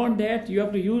go beyond that, you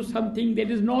have to use something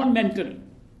that is non-mental.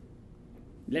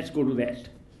 Let's go to that.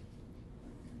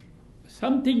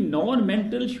 Something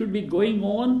non-mental should be going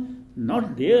on,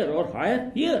 not there or higher,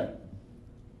 here.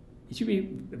 It should be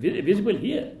visible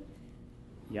here.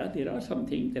 Yeah, there are some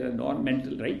things that are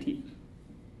non-mental right here.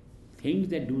 Things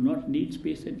that do not need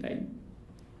space and time.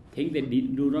 Things that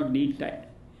do not need time,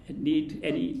 need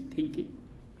any thinking.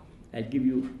 I'll give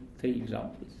you 3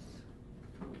 examples.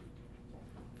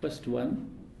 First one,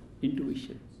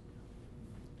 intuition.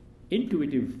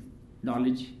 Intuitive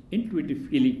knowledge, intuitive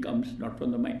feeling comes not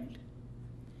from the mind.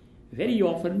 Very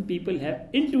often people have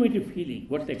intuitive feeling,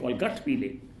 what they call gut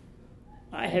feeling.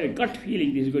 I have a gut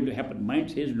feeling this is going to happen.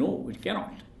 Mind says no, it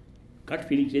cannot. Gut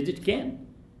feeling says it can.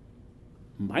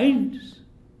 Mind's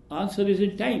answer is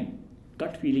in time.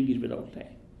 Gut feeling is without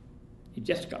time. It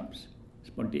just comes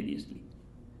spontaneously.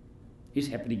 It's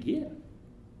happening here.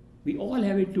 We all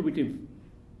have intuitive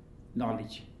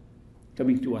knowledge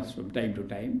coming to us from time to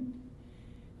time.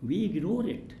 We ignore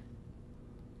it.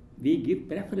 We give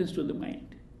preference to the mind.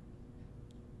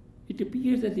 It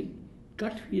appears that the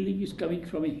gut feeling is coming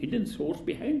from a hidden source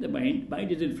behind the mind.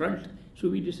 Mind is in front, so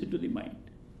we listen to the mind.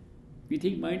 We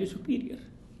think mind is superior.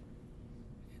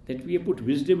 That we have put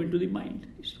wisdom into the mind.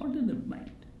 It's not in the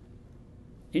mind.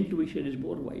 Intuition is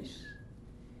more wise.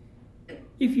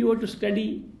 If you were to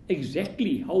study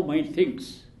exactly how mind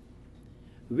thinks,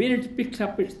 where it picks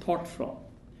up its thought from.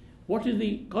 What is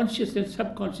the conscious and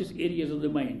subconscious areas of the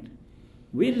mind?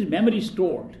 Where is memory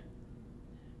stored?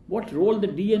 What role the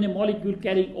DNA molecule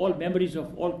carrying all memories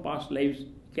of all past lives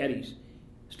carries?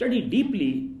 Study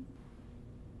deeply,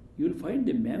 you will find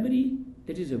the memory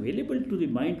that is available to the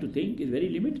mind to think is very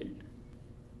limited.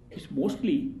 It's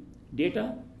mostly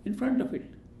data in front of it.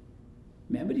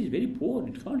 Memory is very poor.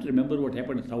 It can't remember what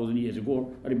happened 1,000 years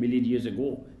ago or 1,000,000 years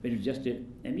ago when it's just an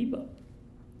amoeba.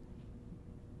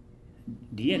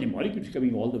 DNA molecule is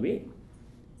coming all the way.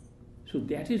 So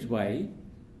that is why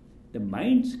the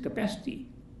mind's capacity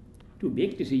to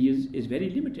make decisions is very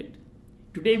limited.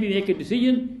 Today we make a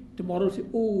decision, tomorrow say,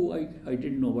 oh, I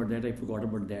didn't know about that, I forgot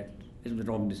about that. It's the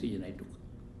wrong decision I took.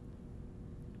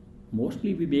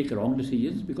 Mostly we make wrong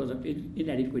decisions because of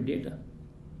inadequate data.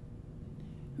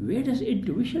 Where does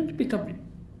intuition pick up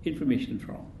information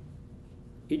from?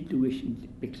 Intuition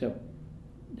picks up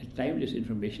the timeless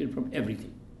information from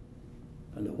everything,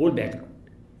 from the whole background.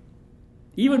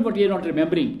 Even what we are not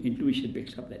remembering, intuition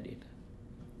picks up that data.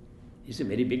 It's a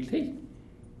very big thing.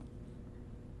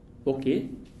 Okay,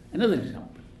 another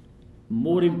example,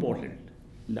 more important,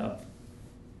 love.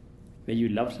 When you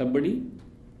love somebody,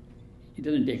 it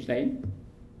doesn't take time.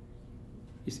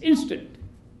 It's instant.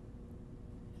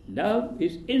 Love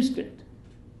is instant,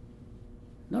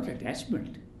 not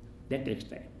attachment. That takes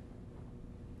time.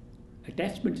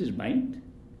 Attachment is mind,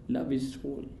 love is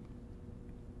soul,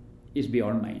 is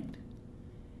beyond mind.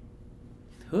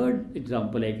 Third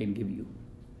example I can give you.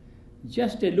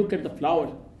 Just a look at the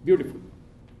flower, beautiful.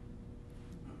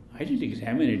 I didn't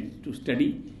examine it to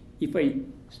study. If I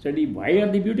study why are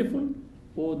they beautiful,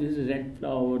 oh, this is a red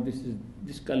flower, this is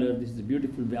this color, this is a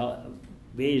beautiful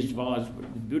vase, vase,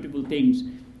 beautiful things,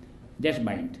 that's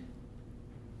mind.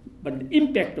 But the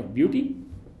impact of beauty,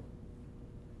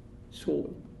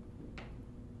 soul,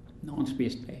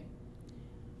 non-space time.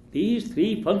 These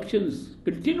three functions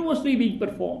continuously being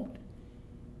performed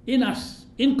in us,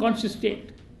 in conscious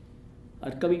state,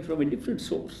 are coming from a different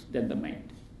source than the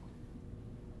mind.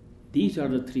 These are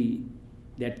the three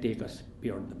that take us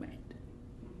beyond the mind,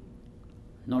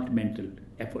 not mental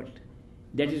effort.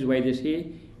 That is why they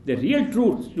say the real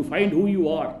truth to find who you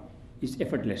are is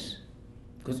effortless,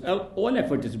 because all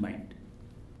effort is mind.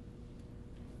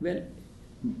 Well,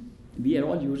 we are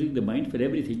all using the mind for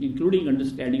everything, including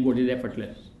understanding what is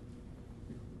effortless.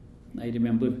 I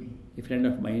remember a friend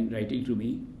of mine writing to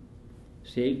me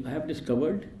saying, I have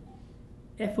discovered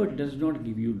effort does not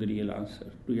give you the real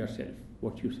answer to yourself,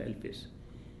 what yourself is.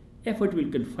 Effort will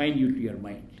confine you to your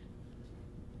mind,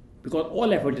 because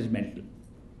all effort is mental.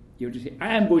 You have to say,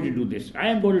 I am going to do this, I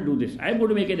am going to do this, I am going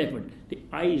to make an effort. The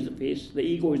I is the face, the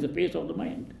ego is the face of the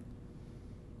mind.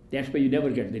 That's why you never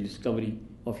get the discovery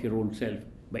of your own self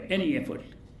by any effort.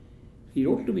 He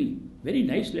wrote to me a very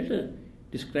nice letter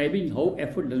describing how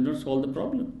effort does not solve the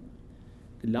problem.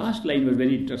 The last line was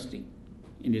very interesting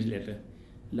in his letter.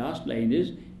 Last line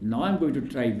is, now I'm going to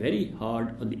try very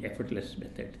hard on the effortless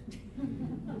method.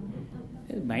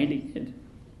 Mind again.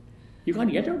 You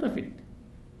can't get out of it.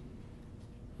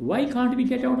 Why can't we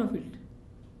get out of it?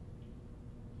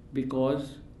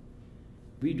 Because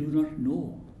we do not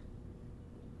know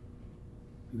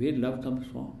where love comes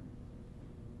from.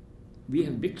 We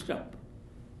have mixed up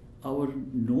our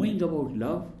knowing about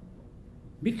love,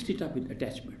 mixed it up with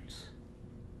attachments.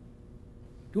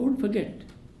 Don't forget,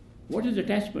 what is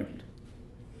attachment?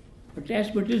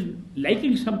 Attachment is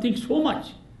liking something so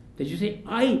much that you say,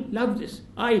 I love this,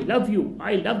 I love you,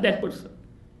 I love that person.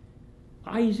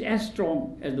 I is as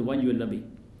strong as the one you are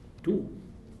loving, too.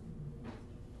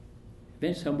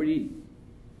 When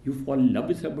you fall in love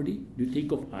with somebody, do you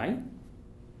think of I?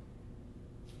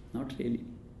 Not really.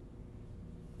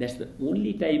 That's the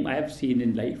only time I have seen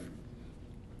in life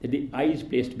that the I is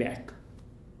placed back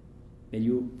when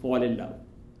you fall in love.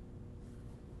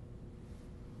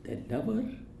 The lover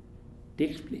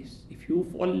takes place. If you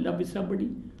fall in love with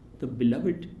somebody, the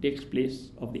beloved takes place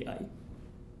of the I.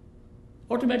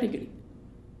 Automatically.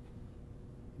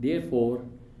 Therefore,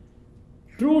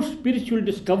 true spiritual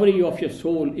discovery of your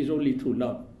soul is only through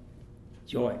love,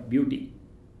 joy, beauty,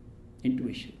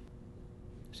 intuition,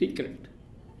 secret.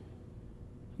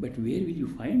 But where will you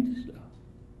find this love?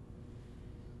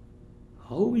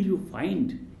 How will you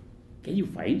find? Can you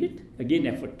find it? Again,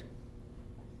 effort.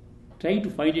 Trying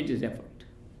to find it is effort.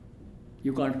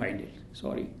 You can't find it,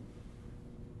 sorry.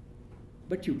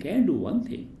 But you can do one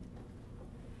thing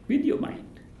with your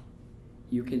mind.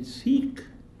 You can seek.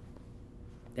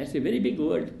 That's a very big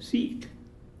word, seek.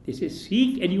 They say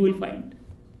seek and you will find.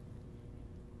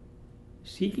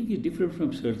 Seeking is different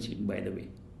from searching, by the way.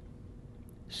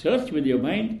 Search with your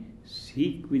mind,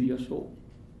 seek with your soul.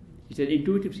 It's an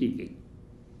intuitive seeking.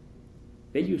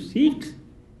 When you seek,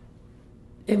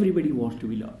 everybody wants to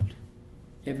be loved.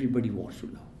 Everybody wants to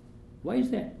love. Why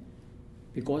is that?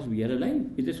 Because we are alive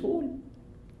with a soul.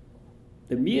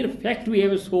 The mere fact we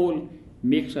have a soul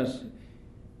makes us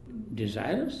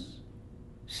desirous,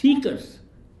 seekers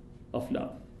of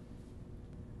love.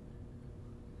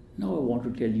 Now I want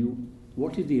to tell you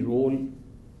what is the role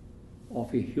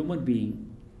of a human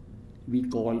being we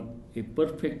call a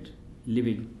perfect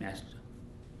living master.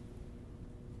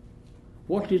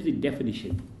 What is the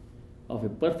definition of a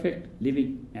perfect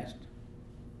living master?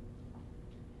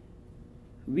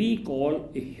 We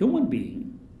call a human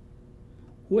being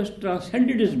who has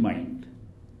transcended his mind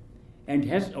and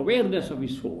has awareness of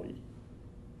his soul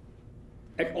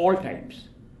at all times,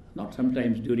 not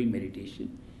sometimes during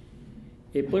meditation.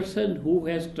 A person who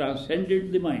has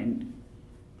transcended the mind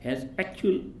has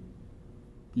actual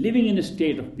living in a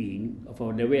state of being, of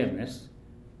our awareness,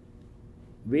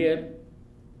 where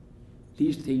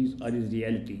these things are his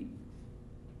reality.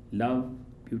 Love,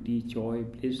 beauty, joy,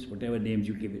 bliss, whatever names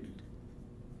you give it.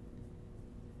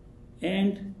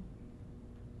 And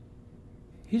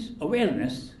his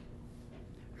awareness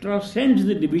transcends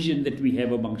the division that we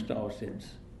have amongst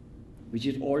ourselves, which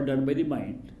is all done by the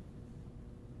mind.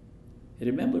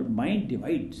 Remember, mind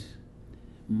divides.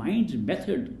 Mind's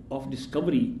method of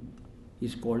discovery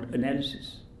is called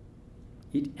analysis.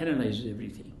 It analyzes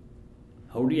everything.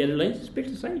 How do you analyze? Split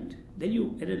aside. Then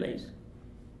you analyze.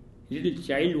 A little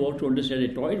child wants to understand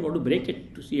a toy, wants to break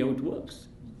it to see how it works.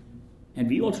 And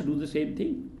we also do the same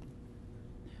thing.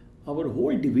 Our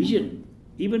whole division,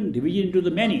 even division into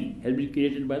the many, has been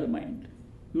created by the mind.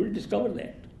 You will discover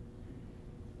that.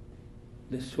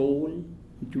 The soul,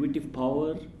 intuitive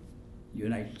power,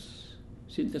 unites,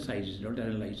 synthesizes, not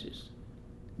analyzes.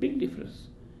 Big difference.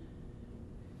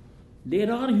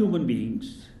 There are human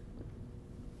beings.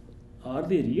 Are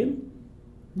they real?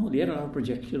 No, they are our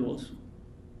projection also.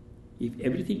 If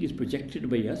everything is projected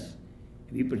by us,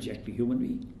 we project a human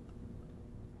being.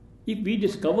 If we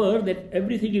discover that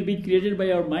everything is being created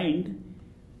by our mind,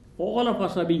 all of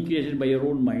us are being created by our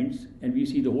own minds, and we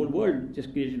see the whole world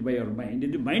just created by our mind.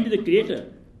 And the mind is the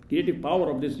creator, creative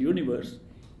power of this universe.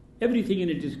 Everything in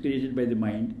it is created by the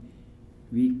mind.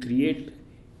 We create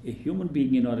a human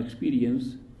being in our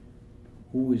experience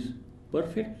who is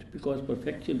perfect, because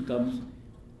perfection comes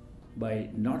by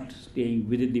not staying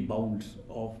within the bounds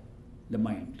of the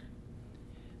mind.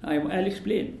 I'll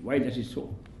explain why that is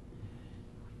so.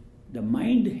 The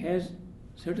mind has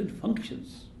certain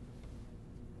functions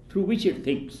through which it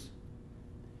thinks.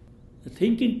 The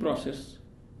thinking process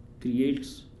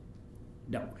creates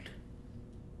doubt,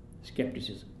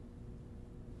 skepticism.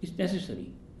 It's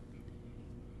necessary.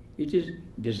 It is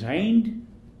designed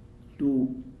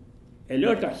to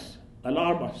alert us,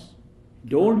 alarm us.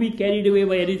 Don't be carried away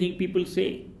by anything people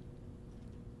say.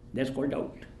 That's called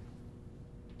doubt.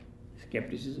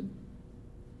 Skepticism.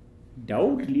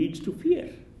 Doubt leads to fear.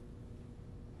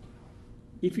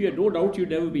 If you have no doubt, you'll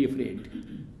never be afraid.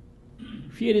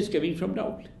 Fear is coming from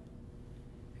doubt.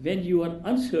 When you are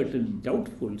uncertain,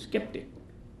 doubtful, skeptic,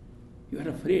 you are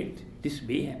afraid. This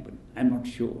may happen. I'm not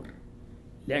sure.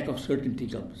 Lack of certainty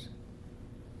comes.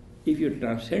 If you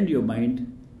transcend your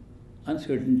mind,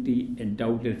 uncertainty and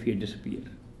doubt and fear disappear.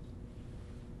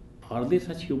 Are there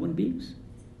such human beings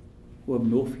who have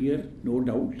no fear, no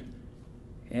doubt,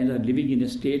 and are living in a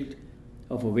state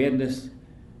of awareness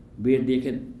where they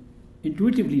can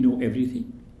intuitively know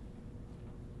everything?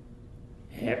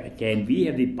 Can we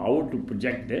have the power to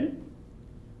project them?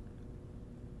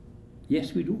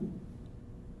 Yes, we do.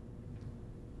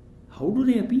 How do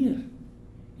they appear?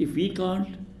 If we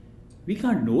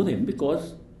can't know them,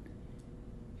 because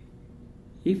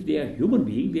if they are human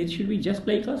beings, they should be just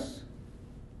like us.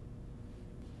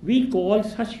 We call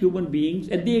such human beings,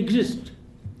 and they exist.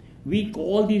 We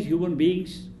call these human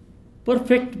beings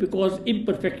perfect because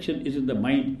imperfection is in the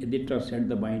mind, and they transcend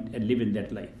the mind and live in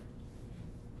that life.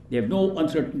 They have no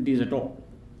uncertainties at all.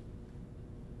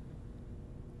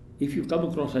 If you come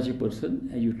across such a person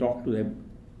and you talk to them,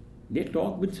 they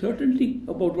talk with certainty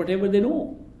about whatever they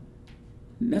know.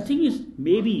 Nothing is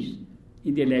maybes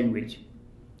in their language.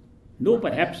 No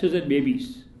perhapses and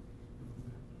maybes.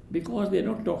 Because they're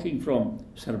not talking from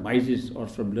surmises or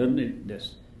from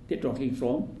learnedness. They're talking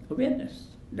from awareness,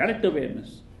 direct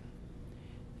awareness.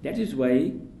 That is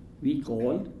why we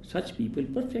call such people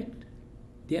perfect.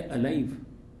 They are alive.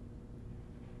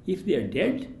 If they are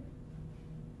dead,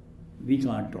 we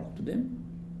can't talk to them.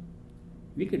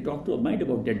 We can talk to our mind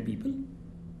about dead people.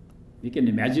 We can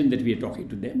imagine that we are talking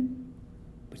to them.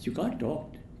 But you can't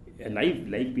talk alive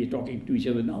like we are talking to each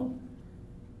other now.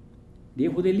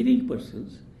 Therefore, they're living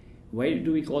persons. Why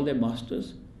do we call them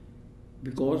masters?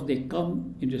 Because they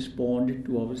come in response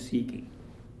to our seeking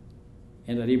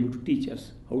and are able to teach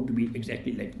us how to be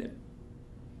exactly like them.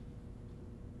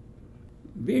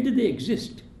 Where do they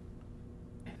exist?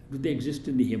 Do they exist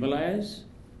in the Himalayas?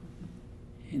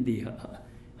 In the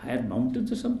higher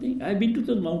mountains or something? I've been to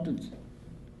those mountains.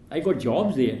 I got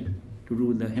jobs there to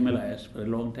do in the Himalayas for a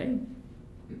long time.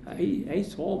 I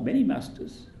saw many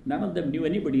masters. None of them knew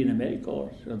anybody in America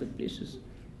or other places.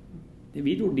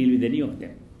 We don't deal with any of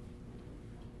them.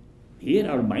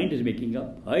 Here our mind is making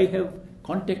up. I have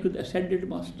contact with ascended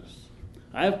masters.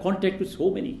 I have contact with so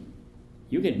many.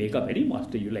 You can make up any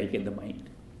master you like in the mind.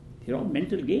 They're all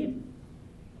mental game.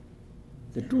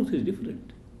 The truth is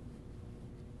different.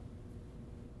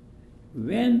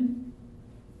 When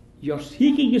your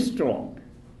seeking is strong,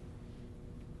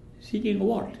 seeking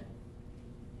what?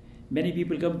 Many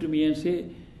people come to me and say,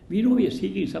 we know we are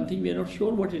seeking something, we are not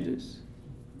sure what it is.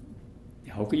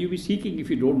 How can you be seeking if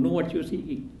you don't know what you're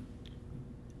seeking?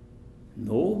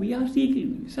 No, we are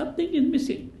seeking. Something is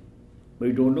missing, but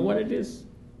you don't know what it is.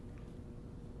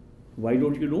 Why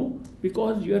don't you know?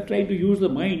 Because you are trying to use the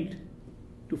mind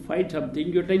to find something.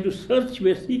 You're trying to search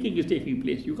where seeking is taking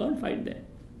place. You can't find that.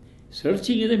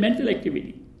 Searching is a mental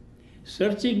activity.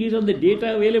 Searching is on the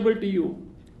data available to you.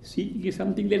 Seeking is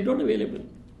something that's not available.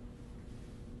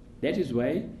 That is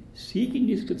why seeking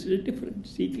is considered different.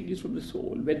 Seeking is from the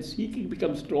soul. When seeking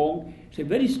becomes strong, it's a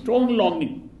very strong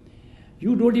longing.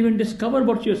 You don't even discover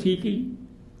what you're seeking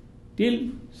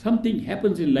till something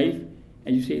happens in life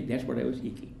and you say, that's what I was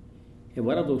seeking. And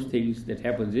one of those things that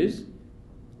happens is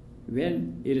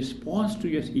when a response to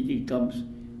your seeking comes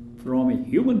from a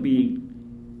human being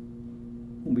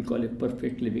whom we call a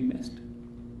perfect living master.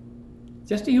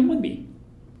 Just a human being.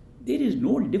 There is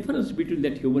no difference between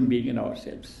that human being and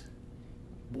ourselves.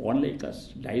 Born like us,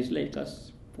 dies like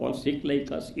us, falls sick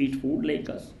like us, eats food like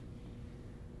us.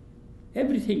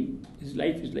 Everything, his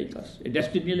life is like us, a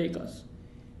destiny like us.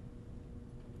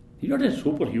 He's not a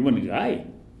superhuman guy.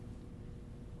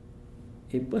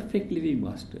 A perfect living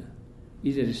master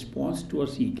is a response to our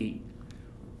seeking.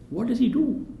 What does he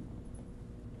do?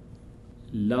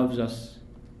 Loves us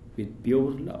with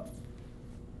pure love,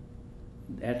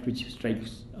 that which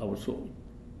strikes our soul.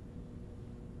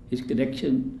 His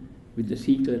connection with the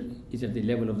seeker is at the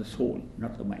level of the soul,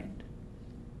 not the mind.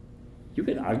 You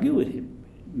can argue with him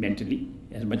mentally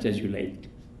as much as you like.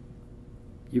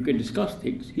 You can discuss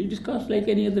things. He'll discuss like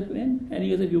any other man,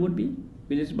 any other human being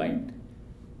with his mind.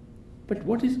 But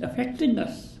what is affecting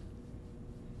us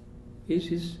is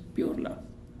his pure love,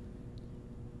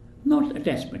 not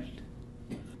attachment.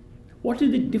 What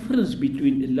is the difference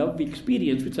between the love we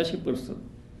experience with such a person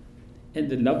and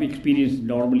the love we experience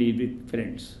normally with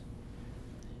friends?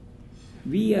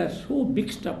 We are so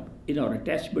mixed up in our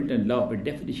attachment and love, a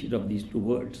definition of these two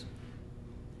words,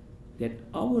 that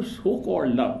our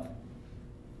so-called love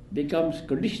becomes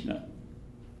conditional.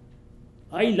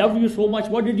 I love you so much,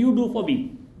 what did you do for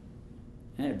me?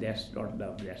 That's not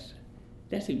love,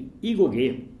 that's an ego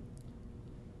game.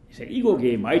 It's an ego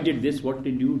game. I did this, what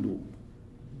did you do?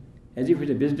 As if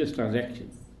it's a business transaction.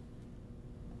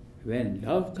 When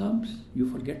love comes,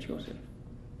 you forget yourself.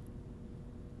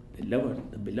 The lover,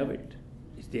 the beloved,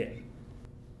 is there.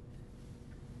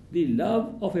 The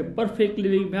love of a perfect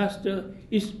living master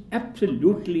is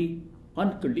absolutely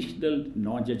unconditional,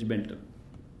 non-judgmental.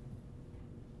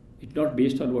 It's not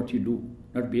based on what you do,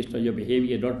 not based on your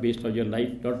behavior, not based on your life,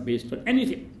 not based on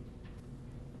anything.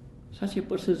 Such a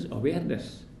person's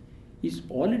awareness is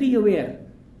already aware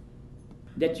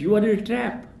that you are in a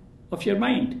trap of your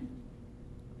mind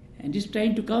and is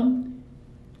trying to come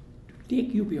to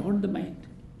take you beyond the mind.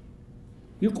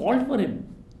 You called for him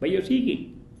by your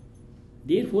seeking.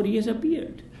 Therefore he has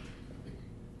appeared.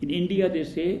 In India they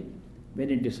say, when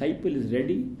a disciple is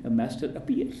ready, a master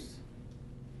appears.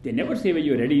 They never say when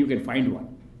you're ready you can find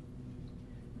one.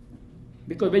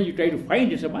 Because when you try to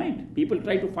find, it's a mind. People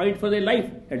try to find for their life.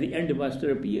 At the end the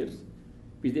master appears,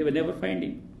 which they were never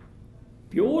finding.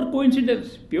 Pure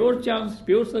coincidence, pure chance,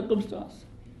 pure circumstance.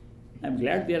 I'm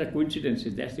glad there are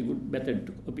coincidences. That's a good method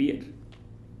to appear.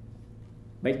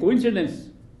 By coincidence,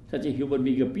 such a human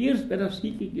being appears when our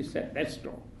seeking is set. That's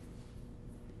strong.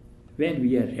 When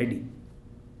we are ready,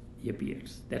 he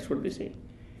appears. That's what they say.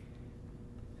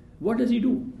 What does he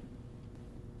do?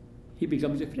 He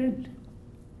becomes a friend,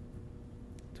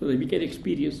 so that we can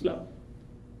experience love.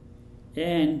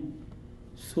 And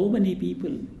so many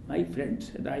people, my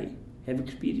friends and I, have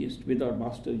experienced with our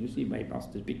master. You see my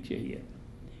master's picture here.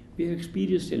 We have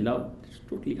experienced a love that's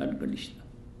totally unconditional.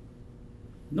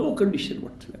 No condition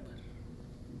whatsoever.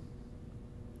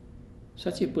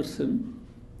 Such a person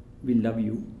will love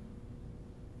you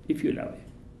if you love him.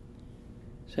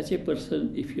 Such a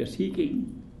person, if you are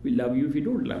seeking, will love you if you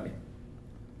don't love him.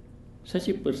 Such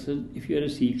a person, if you are a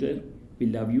seeker, will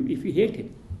love you if you hate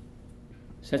him.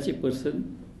 Such a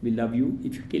person will love you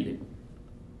if you kill him.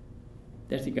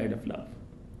 That's the kind of love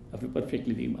of a perfect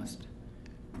living master.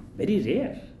 Very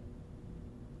rare.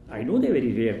 I know they're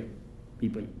very rare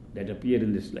people that appear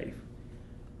in this life.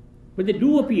 But they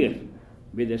do appear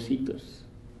where they're seekers.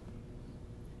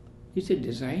 It's a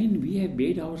design we have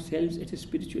made ourselves at a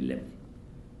spiritual level.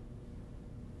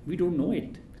 We don't know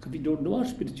it because we don't know our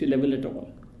spiritual level at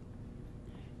all.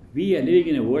 We are living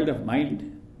in a world of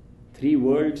mind, three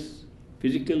worlds: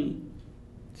 physical,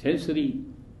 sensory,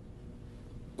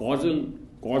 causal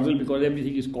because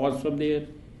everything is caused from there,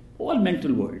 all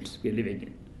mental worlds we are living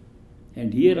in.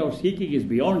 And here our seeking is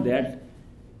beyond that.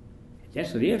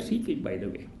 That's rare seeking, by the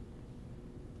way.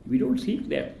 We don't seek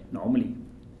that normally.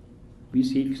 We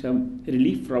seek some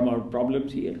relief from our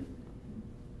problems here.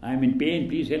 I am in pain,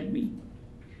 please help me.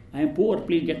 I am poor,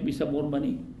 please get me some more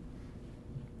money.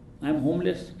 I am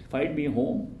homeless, find me a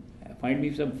home, find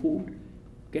me some food,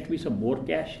 get me some more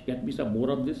cash, get me some more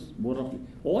of this, more of it.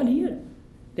 All here.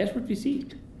 That's what we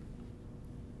seek.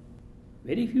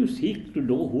 Very few seek to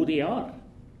know who they are.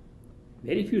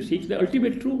 Very few seek the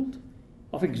ultimate truth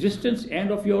of existence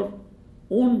and of your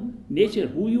own nature,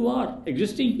 who you are,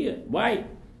 existing here. Why?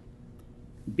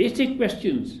 Basic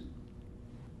questions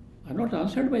are not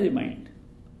answered by the mind.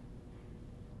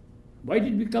 Why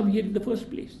did we come here in the first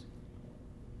place?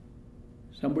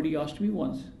 Somebody asked me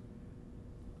once,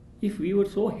 if we were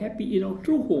so happy in our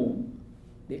true home,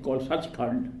 they call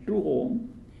Sachkhand, true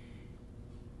home,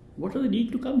 what was the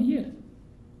need to come here?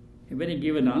 And when I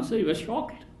gave an answer, he was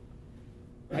shocked.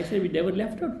 I said, we never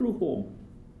left our true home.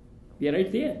 We are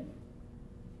right there.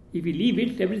 If we leave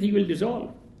it, everything will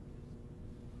dissolve.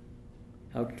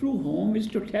 Our true home is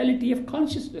totality of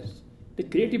consciousness, the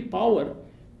creative power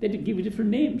that you give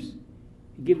different names.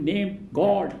 You give name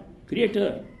God,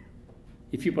 Creator.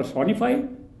 If you personify,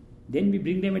 then we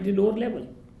bring them at a lower level.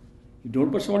 You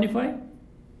don't personify,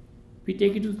 we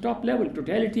take it to the top level,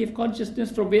 totality of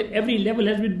consciousness from where every level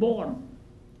has been born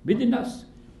within us.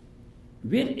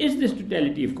 Where is this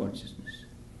totality of consciousness?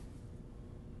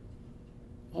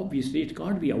 Obviously, it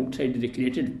can't be outside the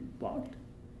created part.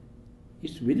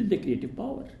 It's within the creative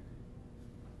power.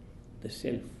 The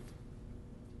self,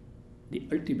 the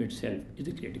ultimate self, is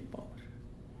the creative power.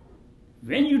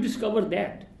 When you discover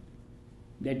that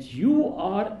you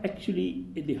are actually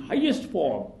in the highest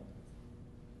form,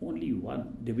 only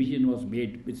one division was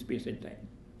made with space and time.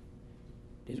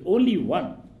 There's only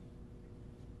one.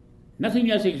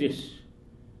 Nothing else exists.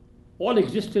 All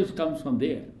existence comes from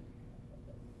there.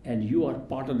 And you are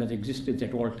part of that existence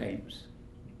at all times.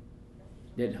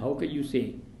 Then how can you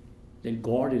say that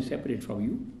God is separate from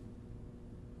you?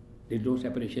 There's no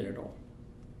separation at all.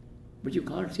 But you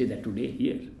can't say that today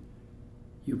here.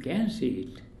 You can say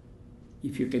it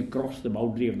if you can cross the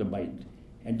boundary of the mind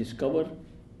and discover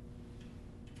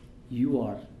you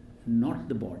are not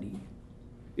the body.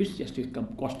 It's just a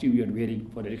costume you are wearing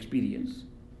for an experience.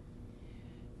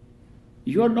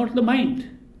 You are not the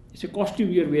mind. It's a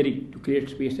costume you are wearing to create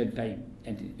space and time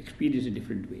and experience a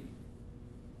different way.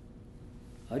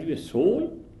 Are you a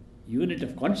soul, unit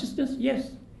of consciousness?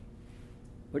 Yes.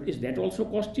 But is that also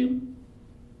costume?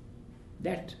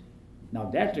 Now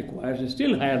that requires a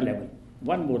still higher level,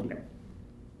 one more level.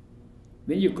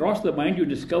 When you cross the mind, you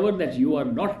discover that you are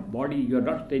not body, you are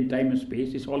not in time and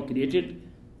space, it's all created.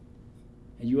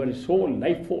 And you are a soul,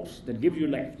 life force that gives you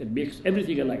life, that makes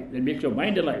everything alive, that makes your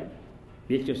mind alive,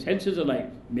 makes your senses alive,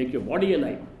 makes your body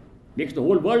alive, makes the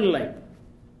whole world alive.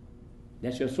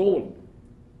 That's your soul.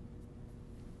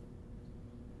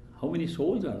 How many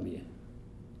souls are there?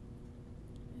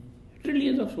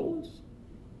 Trillions of souls.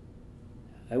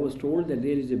 I was told that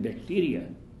there is a bacteria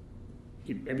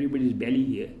in everybody's belly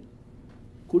here,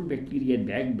 good bacteria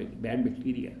and bad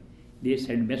bacteria. They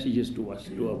send messages to us,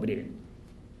 to our brain.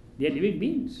 They are living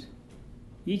beings.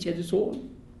 Each has a soul.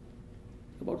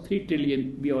 About 3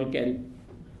 trillion we all carry.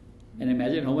 And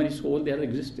imagine how many souls there are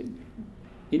existing.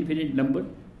 Infinite number.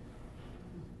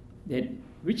 Then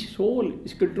which soul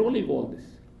is controlling all this?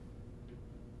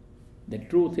 The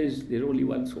truth is there is only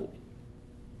one soul.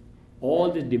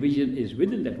 All this division is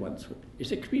within that one soul.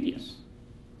 It's experience.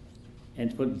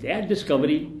 And for that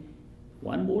discovery,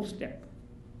 one more step.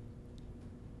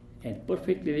 And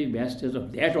perfect living masters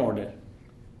of that order,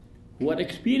 who are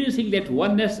experiencing that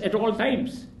oneness at all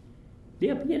times, they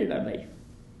appear in our life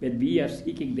when we are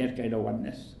seeking that kind of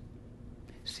oneness.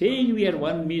 Saying we are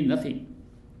one means nothing.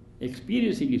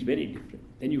 Experiencing is very different.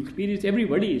 Then you experience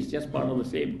everybody is just part of the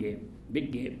same game,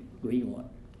 big game going on.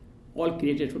 all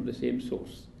created from the same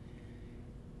source.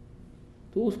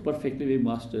 Those perfect living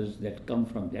masters that come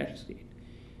from that state,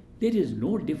 there is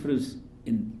no difference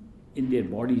in their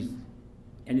bodies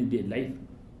and in their life.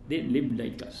 They live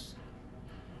like us.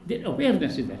 Their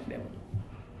awareness is that level.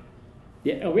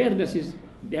 Their awareness is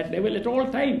that level at all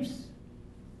times.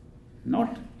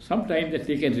 Not sometimes that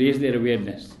they can raise their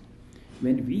awareness.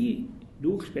 When we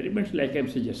do experiments like I'm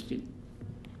suggesting,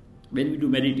 when we do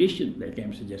meditation like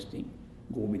I'm suggesting,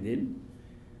 go within,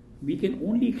 we can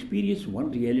only experience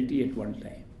one reality at one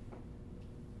time.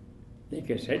 Like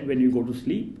I said, when you go to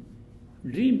sleep,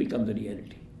 dream becomes a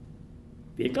reality.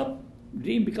 Wake up,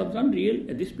 dream becomes unreal,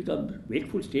 and this becomes,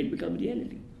 wakeful state becomes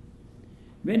reality.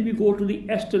 When we go to the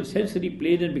astral sensory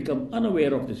plane and become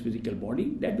unaware of this physical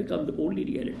body, that becomes the only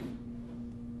reality.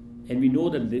 And we know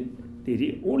that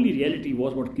the only reality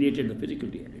was what created the physical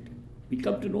reality. We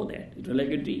come to know that. It was like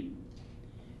a dream.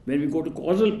 When we go to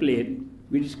causal plane,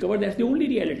 we discover that's the only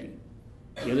reality.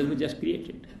 The others were just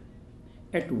created.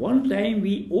 At one time,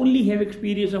 we only have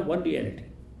experience of one reality.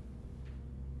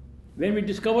 When we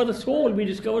discover the soul, we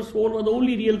discover soul was the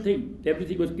only real thing.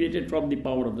 Everything was created from the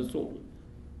power of the soul.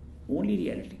 Only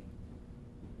reality.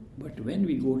 But when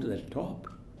we go to the top,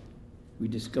 we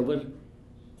discover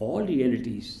all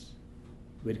realities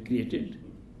were created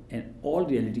and all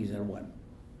realities are one.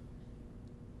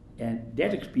 And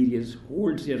that experience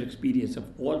holds your experience of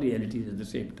all realities at the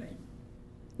same time.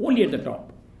 Only at the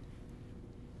top.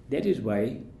 That is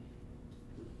why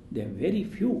there are very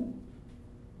few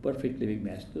perfect living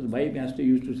masters. My master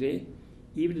used to say,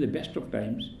 even in the best of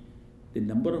times, the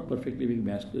number of perfect living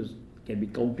masters can be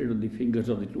counted on the fingers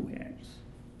of the two hands.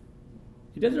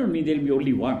 It does not mean there will be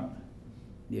only one.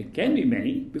 There can be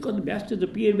many, because the masters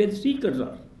appear where the seekers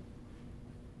are.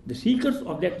 The seekers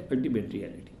of that ultimate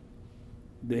reality.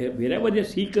 Wherever there are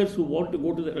seekers who want to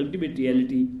go to the ultimate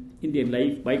reality in their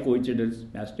life, by coincidence,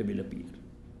 master will appear.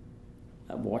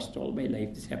 I've watched all my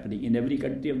life this happening in every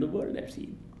country of the world I've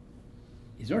seen.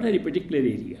 It's not any particular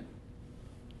area.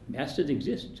 Masters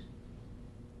exist.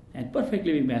 And perfect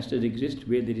living masters exist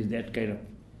where there is that kind of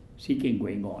seeking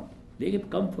going on. They have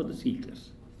come for the seekers.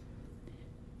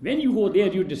 When you go there,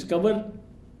 you discover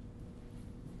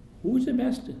who is the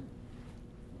master?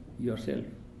 Yourself.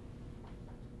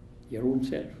 Your own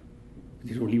self.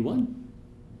 There's only one.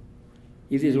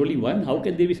 If there's only one, how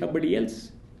can there be somebody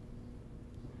else?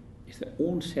 It's the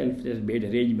own self that has made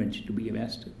arrangements to be a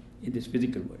master in this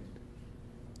physical world.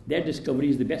 That discovery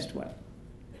is the best one.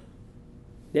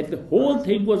 That the whole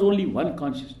thing was only one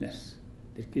consciousness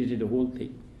that created the whole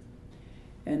thing.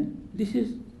 And this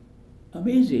is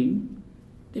amazing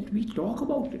that we talk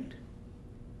about it.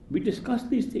 We discuss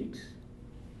these things.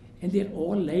 And they're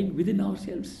all lying within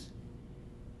ourselves.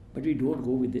 But we don't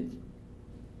go within.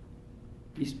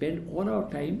 We spend all our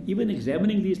time even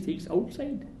examining these things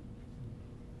outside.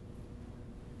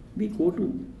 We go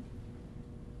to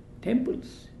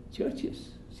temples, churches,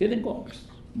 synagogues,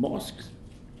 mosques,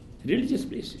 religious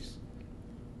places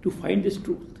to find this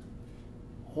truth.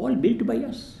 All built by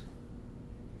us.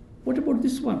 What about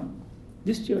this one?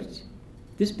 This church,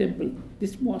 this temple,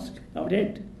 this mosque, our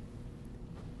head?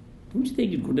 Don't you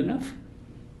think it's good enough?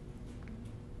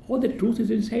 All the truth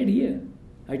is inside here.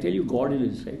 I tell you, God is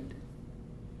inside.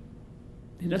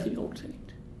 There's nothing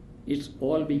outside. It's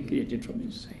all being created from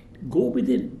inside. Go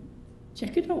within.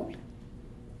 Check it out.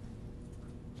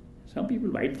 Some people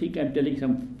might think I'm telling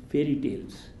some fairy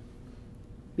tales.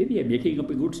 Maybe I'm making up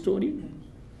a good story.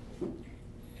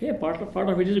 Hey, part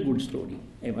of it is a good story,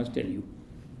 I must tell you.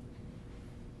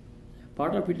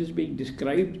 Part of it is being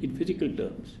described in physical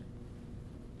terms.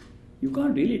 You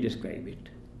can't really describe it.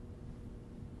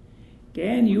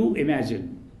 Can you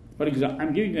imagine, for example,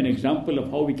 I'm giving you an example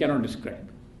of how we cannot describe.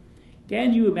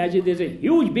 Can you imagine there's a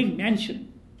huge big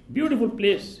mansion, beautiful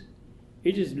place.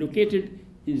 It is located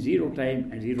in zero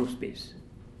time and zero space.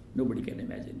 Nobody can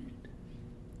imagine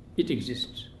it. It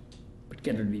exists, but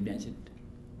cannot be imagined.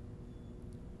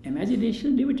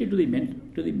 Imagination limited to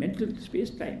the mental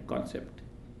space-time concept.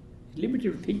 It's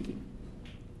limited to thinking.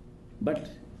 But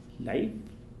life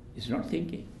is not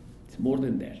thinking. It's more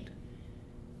than that.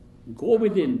 Go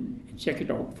within and check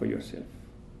it out for yourself.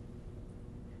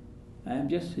 I am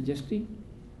just suggesting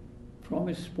from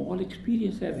a small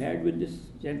experience I've had with this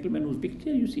gentleman whose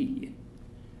picture you see here,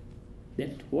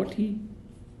 that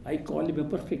I call him a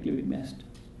perfect living master.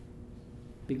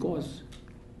 Because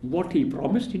what he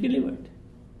promised, he delivered.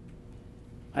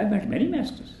 I've met many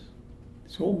masters,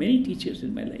 so many teachers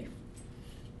in my life.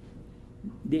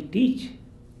 They teach,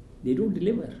 they don't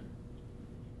deliver.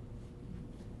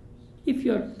 If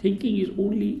your thinking is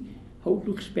only how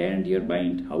to expand your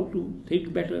mind, how to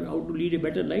think better, how to lead a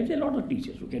better life. There are a lot of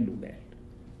teachers who can do that.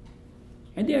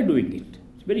 And they are doing it.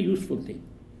 It's a very useful thing.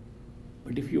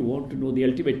 But if you want to know the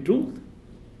ultimate truth,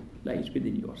 lies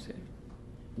within yourself.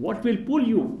 What will pull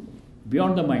you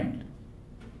beyond the mind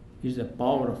is the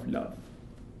power of love.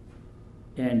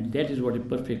 And that is what a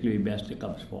perfect living master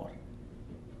comes for.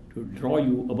 To draw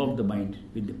you above the mind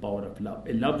with the power of love.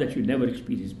 A love that you never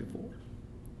experienced before.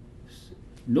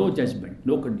 No judgment,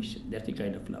 no condition. That's the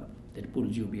kind of love that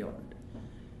pulls you beyond.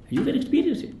 And you can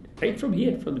experience it right from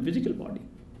here, from the physical body.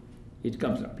 It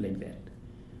comes up like that.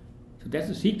 So that's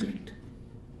the secret.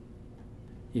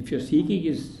 If your seeking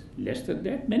is less than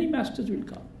that, many masters will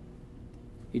come.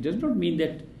 It does not mean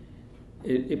that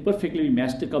a perfect living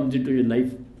master comes into your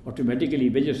life automatically.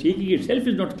 When your seeking itself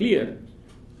is not clear,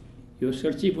 you're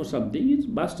searching for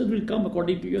something, masters will come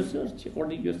according to your search,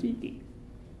 according to your seeking.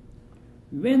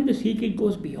 When the seeking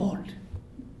goes beyond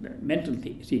the mental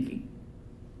seeking,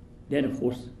 then of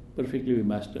course perfect living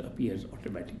master appears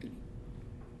automatically.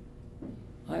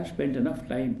 I have spent enough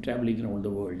time traveling around the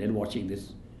world and watching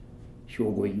this show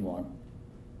going on,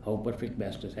 how perfect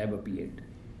masters have appeared,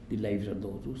 the lives of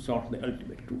those who sought the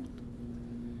ultimate truth.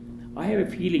 I have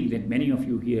a feeling that many of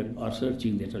you here are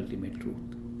searching that ultimate truth.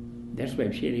 That's why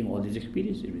I'm sharing all these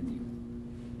experiences with you.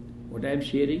 What I'm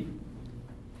sharing,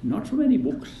 not from any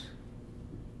books,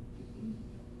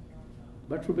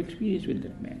 but from experience with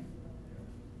that man.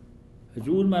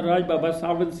 Hazur Maharaj Baba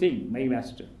Sawan Singh, my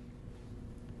master,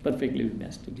 perfect living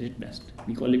master, great master.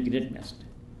 We call him great master.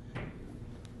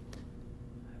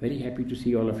 Very happy to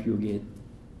see all of you again.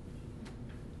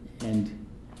 And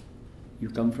you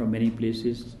come from many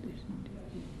places,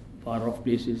 far off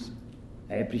places.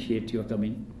 I appreciate your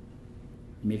coming.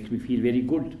 It makes me feel very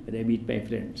good when I meet my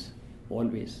friends,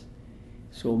 always.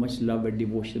 So much love and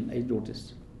devotion I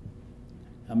noticed.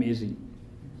 Amazing.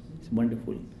 It's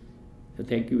wonderful. So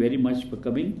thank you very much for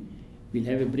coming. We'll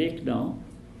have a break now.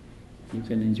 You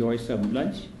can enjoy some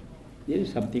lunch. There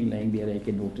is something lying there I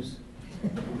can notice.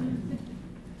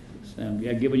 So we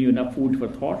have given you enough food for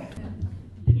thought.